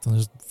alles werkt, dan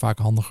is het vaak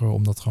handiger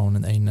om dat gewoon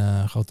in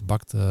één grote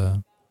bak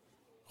te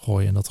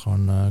gooien en dat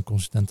gewoon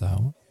consistent te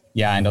houden.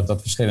 Ja, en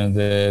dat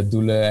verschillende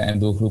doelen en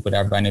doelgroepen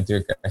daarbij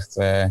natuurlijk echt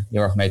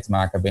heel erg mee te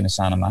maken binnen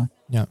Sanoma.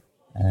 Ja.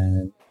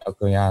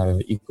 We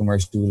hebben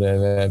e-commerce doelen,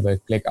 we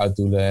hebben click-out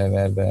doelen, we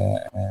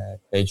hebben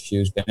page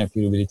views, banner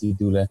viewability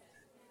doelen.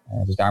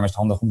 Dus daarom is het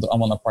handig om het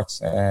allemaal een apart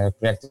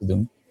project te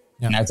doen.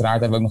 Ja. En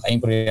uiteraard hebben we ook nog één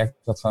project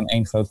dat gewoon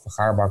één grote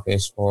vergaarbak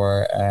is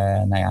voor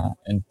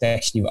een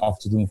tekst die we af en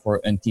toe doen voor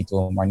een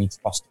titel, maar niet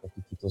vast op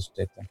die titels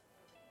zitten.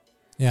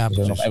 Ja, dus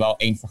we hebben nog wel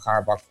één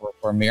vergaarbak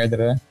voor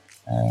meerdere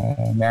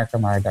merken,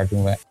 maar daar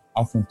doen we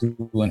af en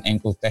toe een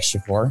enkel testje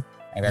voor.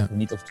 En werken we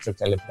niet op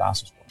structurele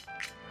basis voor.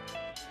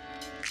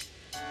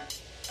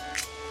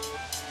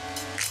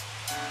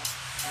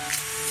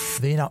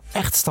 Wil je nou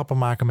echt stappen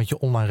maken met je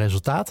online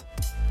resultaat?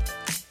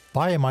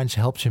 BioMinds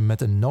helpt je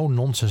met een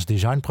no-nonsense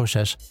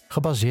designproces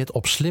gebaseerd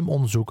op slim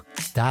onderzoek,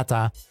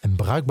 data en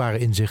bruikbare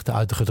inzichten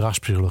uit de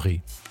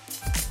gedragspsychologie.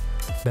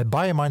 Bij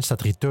BioMinds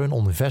staat return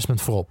on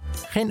investment voorop.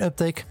 Geen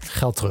uptake,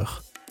 geld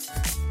terug.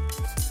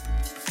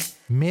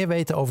 Meer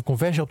weten over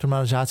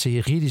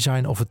conversieoptimalisatie,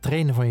 redesign of het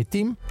trainen van je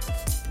team?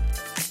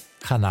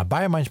 Ga naar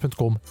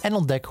biominds.com en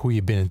ontdek hoe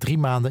je binnen 3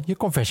 maanden je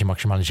conversie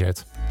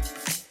maximaliseert.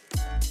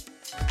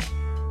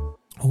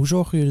 Hoe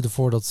zorgen jullie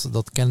ervoor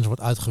dat kennis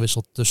wordt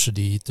uitgewisseld tussen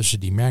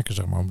die merken,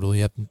 zeg maar? Ik bedoel,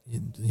 je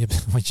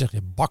hebt wat je zegt, je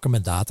hebt bakken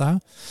met data.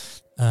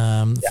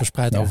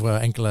 Verspreid over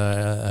enkele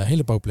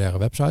hele populaire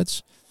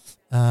websites.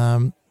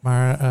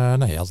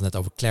 Maar je had het net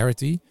over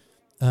clarity.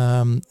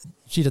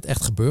 Zie je dat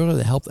echt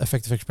gebeuren? Helpt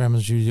Effective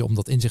Experiments jullie om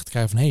dat inzicht te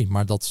krijgen van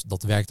maar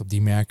dat werkt op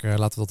die merken,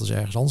 laten we dat eens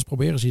ergens anders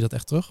proberen? Zie je dat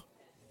echt terug?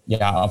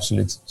 Ja,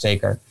 absoluut.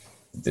 Zeker.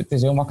 Het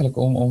is heel makkelijk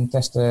om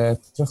testen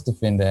terug te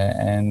vinden.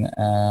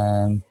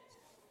 En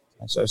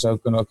zo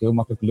kunnen we ook heel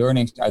makkelijk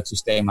learnings uit het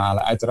systeem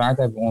halen. Uiteraard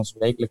hebben we onze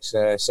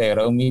wekelijkse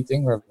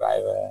CRO-meeting,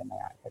 waarbij we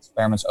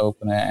experiments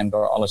openen en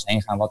door alles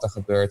heen gaan wat er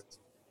gebeurt.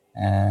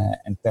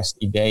 En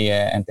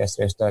testideeën en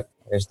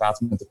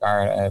testresultaten met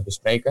elkaar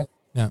bespreken.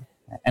 Ja.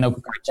 En ook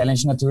elkaar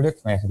challengen natuurlijk,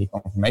 vanwege die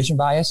confirmation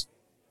bias.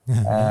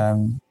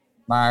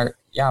 Maar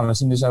ja, we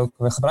zien dus ook,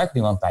 we gebruiken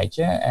die wel een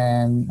tijdje.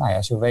 En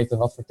als we weten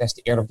wat voor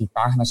testen eerder op die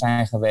pagina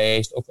zijn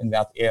geweest, of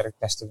inderdaad eerder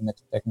testen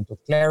met betrekking tot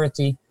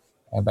clarity,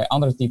 bij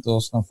andere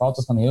titels, dan valt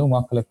het gewoon heel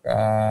makkelijk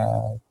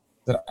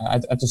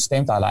uit het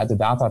systeem te halen, uit de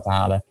data te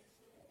halen.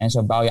 En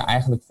zo bouw je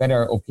eigenlijk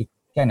verder op je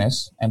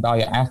kennis en bouw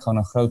je eigenlijk gewoon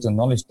een grote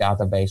knowledge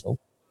database op.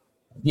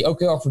 Die ook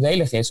heel erg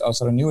voordelig is als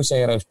er een nieuwe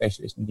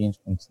CRO-specialist in dienst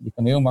komt. Die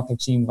kan heel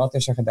makkelijk zien wat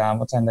is er gedaan,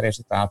 wat zijn de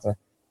resultaten.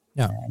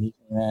 Ja. Die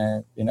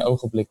binnen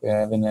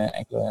ogenblikken, binnen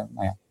enkele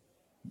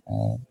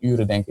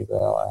uren denk ik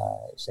wel,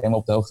 is helemaal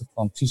op de hoogte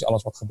van precies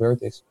alles wat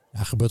gebeurd is. Ja,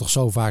 het gebeurt toch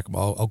zo vaak,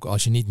 ook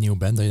als je niet nieuw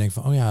bent, dat je denkt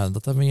van,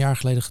 dat hebben we een jaar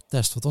geleden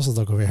getest. Wat was dat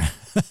ook alweer?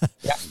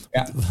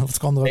 Ja. Wat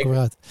kwam er ook alweer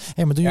uit?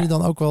 Maar doen jullie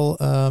dan ook wel,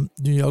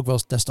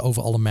 eens testen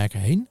over alle merken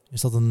heen?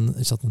 Is dat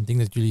een ding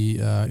dat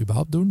jullie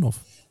überhaupt doen?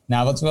 Of?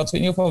 Nou, wat we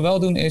in ieder geval wel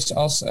doen is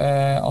als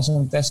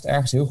een test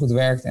ergens heel goed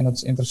werkt en dat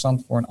is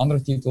interessant voor een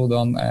andere titel,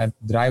 dan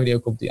draaien we die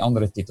ook op die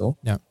andere titel.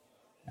 Ja.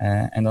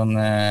 En dan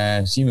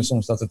zien we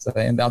soms dat het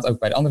inderdaad ook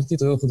bij de andere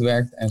titel heel goed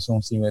werkt. En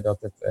soms zien we dat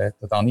het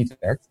totaal niet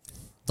werkt.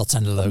 Dat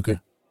zijn de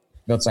leuke.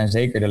 Dat zijn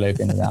zeker de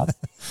leuke inderdaad.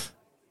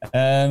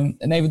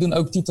 We doen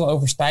ook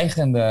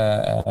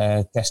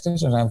titeloverstijgende testen.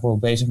 Zo zijn we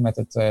bijvoorbeeld bezig met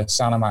het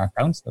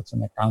Sanoma-account. Dat is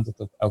een account dat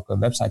op elke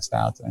website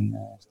staat en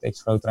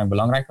steeds groter en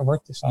belangrijker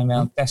wordt. Dus zijn we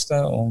aan het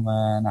testen om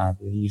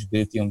de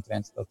usability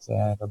omtrent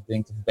dat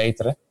ding te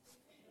verbeteren.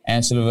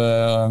 En zullen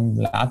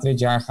we later dit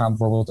jaar gaan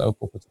bijvoorbeeld ook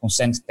op het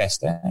consent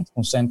testen. Het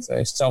consent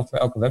is hetzelfde voor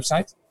elke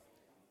website.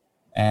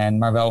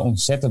 Maar wel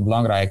ontzettend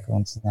belangrijk.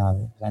 Want we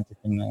zijn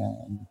natuurlijk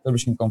een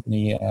publishing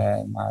company.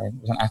 Maar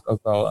we zijn eigenlijk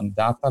ook wel een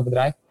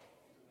databedrijf.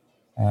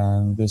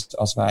 Dus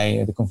als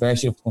wij de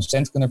conversie op het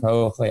consent kunnen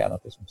verhogen.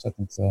 Dat is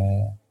ontzettend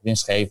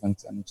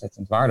winstgevend en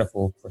ontzettend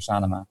waardevol voor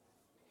Sanoma.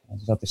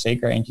 Dus dat is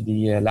zeker eentje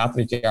die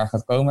later dit jaar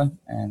gaat komen.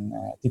 En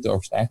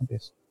titeloverstijgend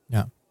is.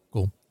 Ja,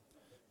 cool.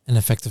 En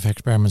Effective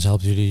Experiments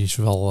helpt jullie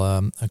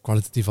zowel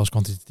kwalitatieve als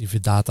kwantitatieve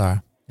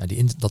data,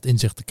 dat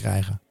inzicht te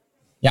krijgen.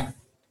 Ja.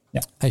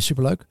 Hey,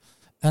 superleuk.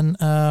 En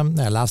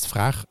laatste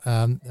vraag,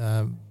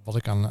 wat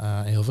ik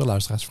aan heel veel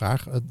luisteraars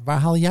vraag. Waar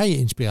haal jij je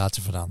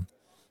inspiratie vandaan?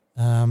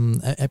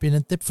 Heb je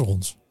een tip voor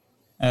ons?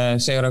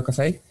 CRO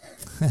Café.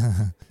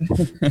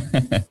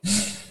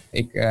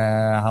 Ik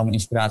haal mijn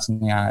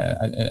inspiratie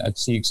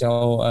uit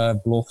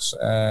CXL-blogs,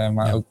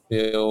 maar ook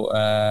veel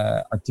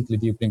artikelen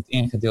die op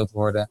LinkedIn gedeeld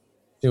worden.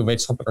 Veel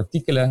wetenschappelijke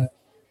artikelen.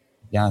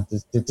 Ja,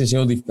 dit is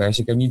heel divers.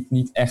 Ik heb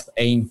niet echt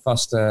één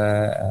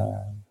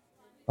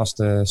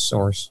vaste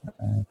source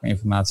van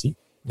informatie.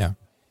 Ja.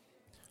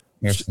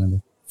 Meer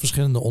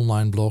verschillende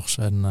online blogs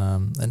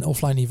en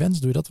offline events.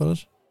 Doe je dat wel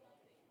eens?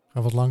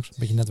 Ga wat langs, een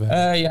beetje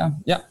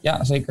netwerken.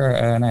 Ja,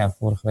 zeker.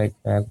 Vorige week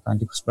heb ik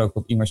natuurlijk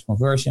gesproken op e-mails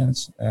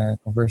Conversions.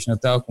 Conversion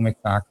Hotel kom ik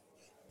vaak.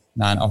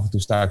 En af en toe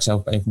sta ik zelf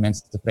op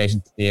evenementen te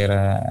presenteren.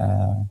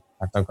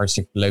 Waar ik het ook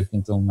hartstikke leuk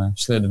vind om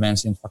verschillende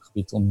mensen in het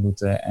vakgebied te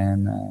ontmoeten.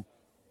 En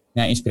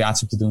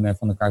inspiratie op te doen en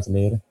van elkaar te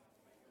leren.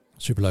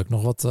 Superleuk.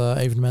 Nog wat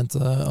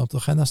evenementen op de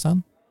agenda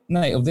staan?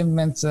 Nee, op dit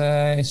moment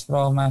is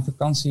vooral mijn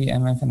vakantie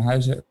en mijn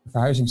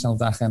verhuizing staan op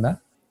de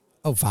agenda.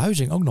 Oh,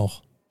 verhuizing ook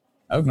nog?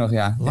 Ook nog,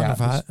 ja.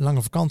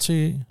 Lange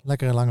vakantie,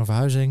 lekkere lange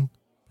verhuizing.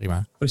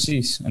 Prima.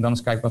 Precies. En dan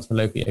eens kijken wat voor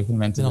leuke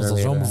evenementen er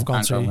weer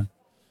zomervakantie aankomen.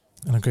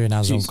 En dan kun je na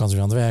de zomervakantie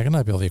weer aan het werken. Dan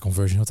heb je alweer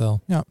Conversion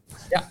Hotel. Ja,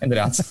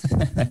 inderdaad.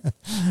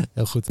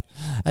 Heel goed.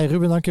 Hey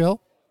Ruben, dankjewel.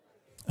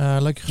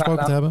 Leuk je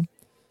gesproken te hebben.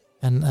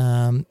 En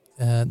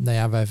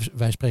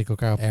wij spreken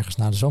elkaar ergens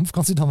na de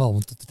zomervakantie dan wel.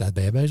 Want tot die tijd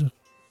ben je bezig.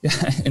 Ja,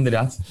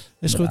 inderdaad.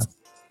 Is goed.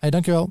 Hey,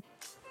 dankjewel.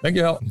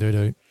 Dankjewel.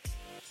 Doei.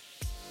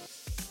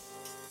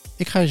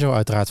 Ik ga je zo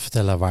uiteraard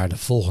vertellen waar de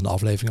volgende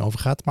aflevering over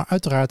gaat. Maar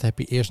uiteraard heb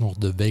je eerst nog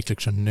de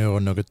wekelijkse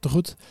NeuroNugget te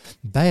goed.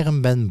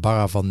 Byron Ben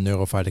Barra van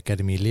Neurofire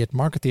Academy leert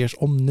marketeers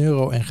om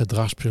neuro- en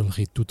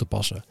gedragspsychologie toe te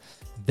passen.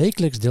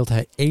 Wekelijks deelt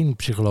hij 1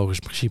 psychologisch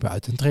principe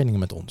uit in trainingen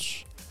met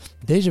ons.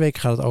 Deze week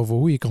gaat het over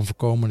hoe je kan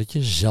voorkomen dat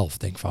je zelf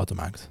denkfouten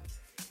maakt.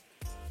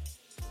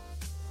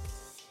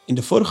 In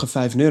de vorige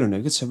 5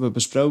 NeuroNuggets hebben we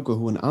besproken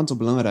hoe een aantal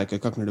belangrijke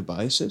cognitive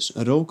biases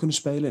een rol kunnen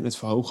spelen in het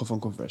verhogen van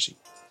conversie.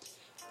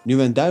 Nu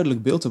we een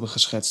duidelijk beeld hebben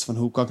geschetst van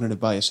hoe cognitive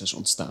biases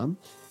ontstaan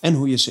en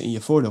hoe je ze in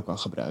je voordeel kan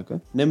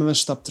gebruiken, nemen we een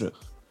stap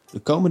terug. De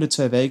komende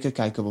 2 weken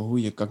kijken we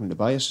hoe je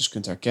cognitive biases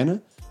kunt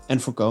herkennen en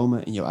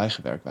voorkomen in jouw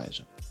eigen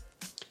werkwijze.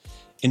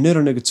 In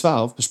NeuroNugget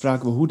 12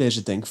 bespraken we hoe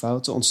deze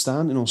denkfouten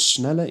ontstaan in ons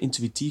snelle,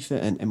 intuïtieve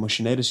en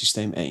emotionele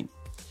systeem 1.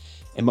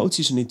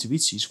 Emoties en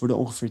intuïties worden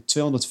ongeveer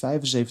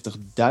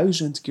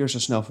 275.000 keer zo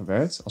snel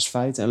verwerkt als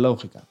feiten en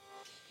logica.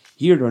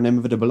 Hierdoor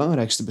nemen we de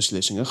belangrijkste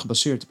beslissingen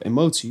gebaseerd op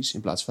emoties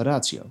in plaats van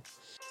ratio.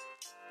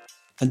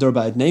 En door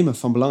bij het nemen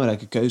van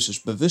belangrijke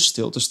keuzes bewust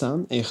stil te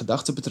staan en je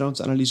gedachtenpatroon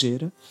te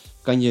analyseren,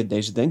 kan je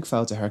deze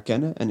denkfouten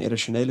herkennen en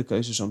irrationele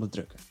keuzes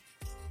onderdrukken.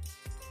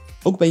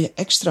 Ook ben je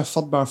extra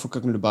vatbaar voor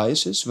cognitive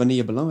biases wanneer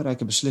je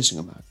belangrijke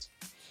beslissingen maakt.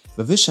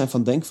 Bewustzijn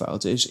van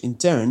denkfouten is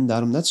intern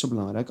daarom net zo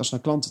belangrijk als naar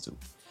klanten toe.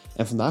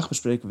 En vandaag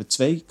bespreken we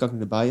 2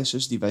 cognitive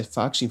biases die wij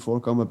vaak zien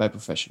voorkomen bij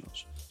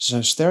professionals. Ze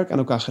zijn sterk aan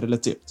elkaar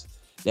gerelateerd.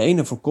 De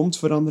ene voorkomt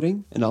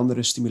verandering en de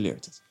andere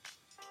stimuleert het.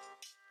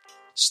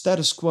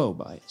 Status quo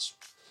bias.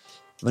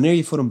 Wanneer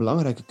je voor een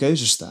belangrijke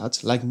keuze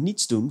staat, lijkt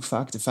niets doen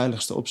vaak de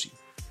veiligste optie.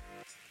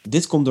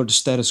 Dit komt door de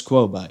status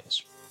quo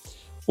bias.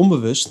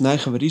 Onbewust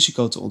neigen we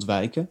risico te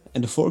ontwijken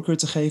en de voorkeur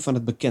te geven aan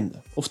het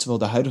bekende, oftewel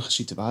de huidige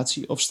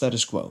situatie of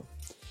status quo.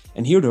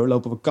 En hierdoor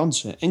lopen we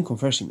kansen en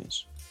conversie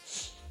mis.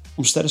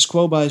 Om status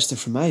quo bias te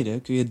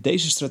vermijden kun je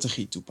deze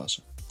strategie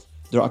toepassen.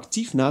 Door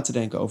actief na te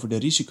denken over de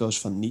risico's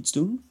van niets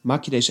doen,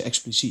 maak je deze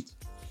expliciet.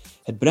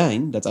 Het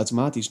brein, dat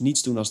automatisch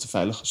niets doen als de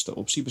veiligste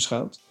optie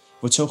beschouwt,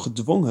 wordt zo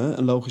gedwongen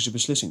een logische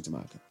beslissing te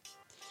maken.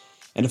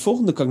 En de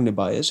volgende cognitive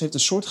bias heeft een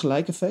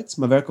soortgelijk effect,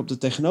 maar werkt op de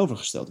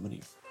tegenovergestelde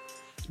manier.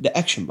 De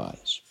action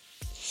bias.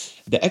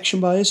 De action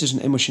bias is een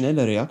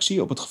emotionele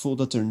reactie op het gevoel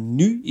dat er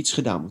nu iets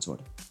gedaan moet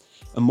worden.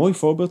 Een mooi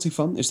voorbeeld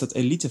hiervan is dat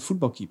elite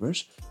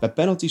voetbalkeepers bij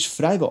penalties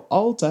vrijwel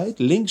altijd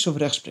links of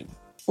rechts springen,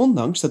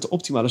 ondanks dat de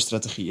optimale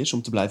strategie is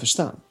om te blijven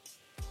staan.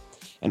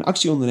 En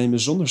actie ondernemen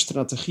zonder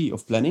strategie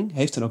of planning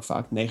heeft dan ook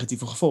vaak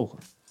negatieve gevolgen.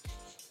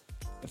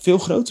 Veel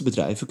grote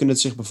bedrijven kunnen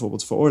het zich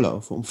bijvoorbeeld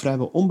veroorloven om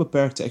vrijwel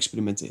onbeperkt te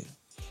experimenteren.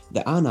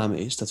 De aanname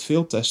is dat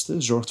veel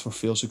testen zorgt voor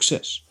veel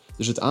succes,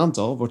 dus het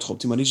aantal wordt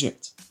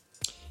geoptimaliseerd.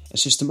 En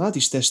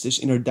systematisch testen is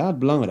inderdaad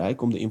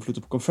belangrijk om de invloed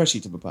op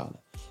conversie te bepalen.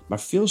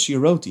 Maar veel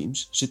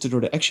CRO-teams zitten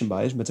door de action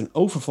bias met een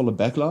overvolle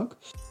backlog,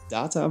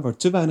 data waar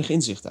te weinig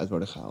inzicht uit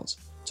worden gehaald,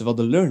 terwijl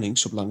de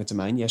learnings op lange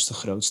termijn juist de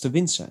grootste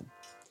winst zijn.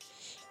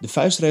 De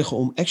vuistregel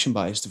om action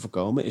bias te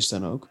voorkomen is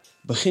dan ook: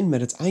 begin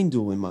met het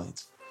einddoel in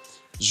mind.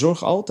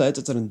 Zorg altijd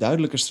dat er een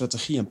duidelijke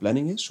strategie en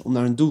planning is om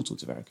naar een doel toe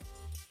te werken.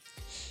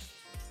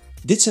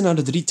 Dit zijn nou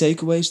de 3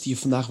 takeaways die je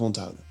vandaag wil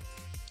onthouden.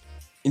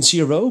 In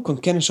CRO kan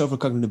kennis over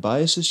cognitive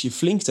biases je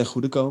flink ten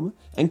goede komen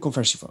en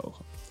conversie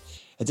verhogen.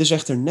 Het is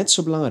echter net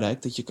zo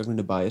belangrijk dat je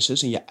cognitive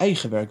biases in je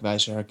eigen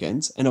werkwijze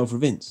herkent en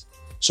overwint.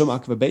 Zo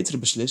maken we betere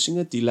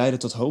beslissingen die leiden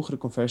tot hogere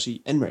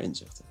conversie en meer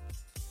inzichten.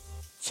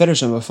 Verder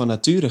zijn we van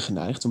nature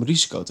geneigd om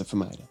risico te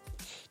vermijden.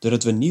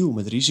 Doordat we nieuw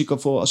met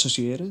risicovol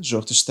associëren,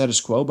 zorgt de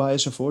status quo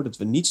bias ervoor dat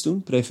we niets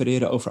doen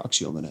prefereren over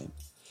actie ondernemen.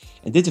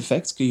 En dit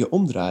effect kun je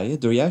omdraaien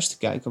door juist te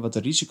kijken wat de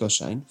risico's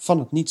zijn van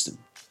het niets doen.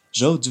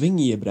 Zo dwing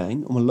je je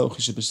brein om een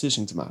logische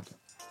beslissing te maken.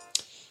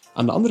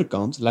 Aan de andere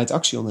kant leidt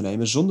actie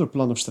ondernemen zonder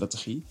plan of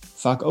strategie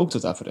vaak ook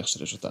tot averechtse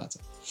resultaten.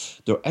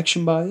 Door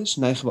action bias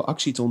neigen we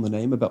actie te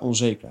ondernemen bij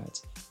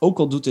onzekerheid, ook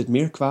al doet dit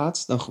meer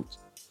kwaad dan goed.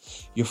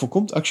 Je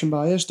voorkomt action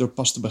bias door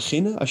pas te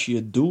beginnen als je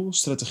je doel,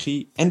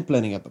 strategie en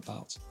planning hebt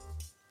bepaald.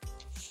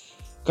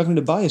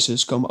 Cognitive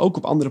biases komen ook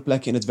op andere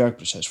plekken in het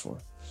werkproces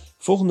voor.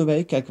 Volgende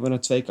week kijken we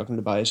naar 2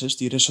 cognitive biases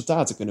die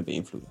resultaten kunnen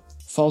beïnvloeden: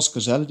 false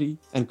causality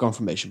en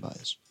confirmation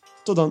bias.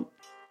 Tot dan!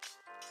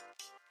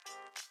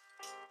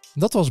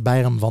 Dat was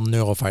Byram van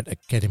Neurofight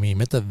Academy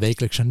met de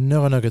wekelijkse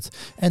Neuronugget.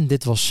 En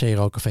dit was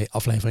CRO Café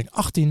aflevering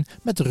 18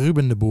 met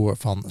Ruben de Boer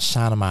van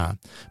Sanoma.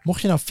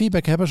 Mocht je nou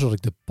feedback hebben zodat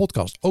ik de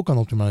podcast ook kan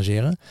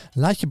optimaliseren,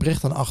 laat je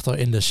bericht dan achter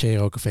in de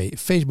CRO Café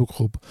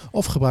Facebookgroep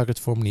of gebruik het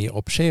formulier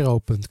op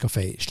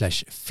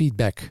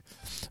cro.café/feedback.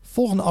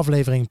 Volgende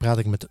aflevering praat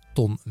ik met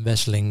Ton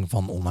Wesseling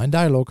van Online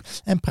Dialog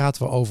en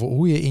praten we over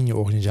hoe je in je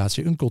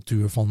organisatie een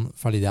cultuur van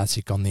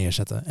validatie kan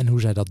neerzetten en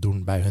hoe zij dat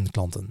doen bij hun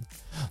klanten.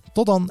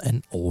 Tot dan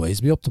en always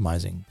be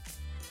optimizing.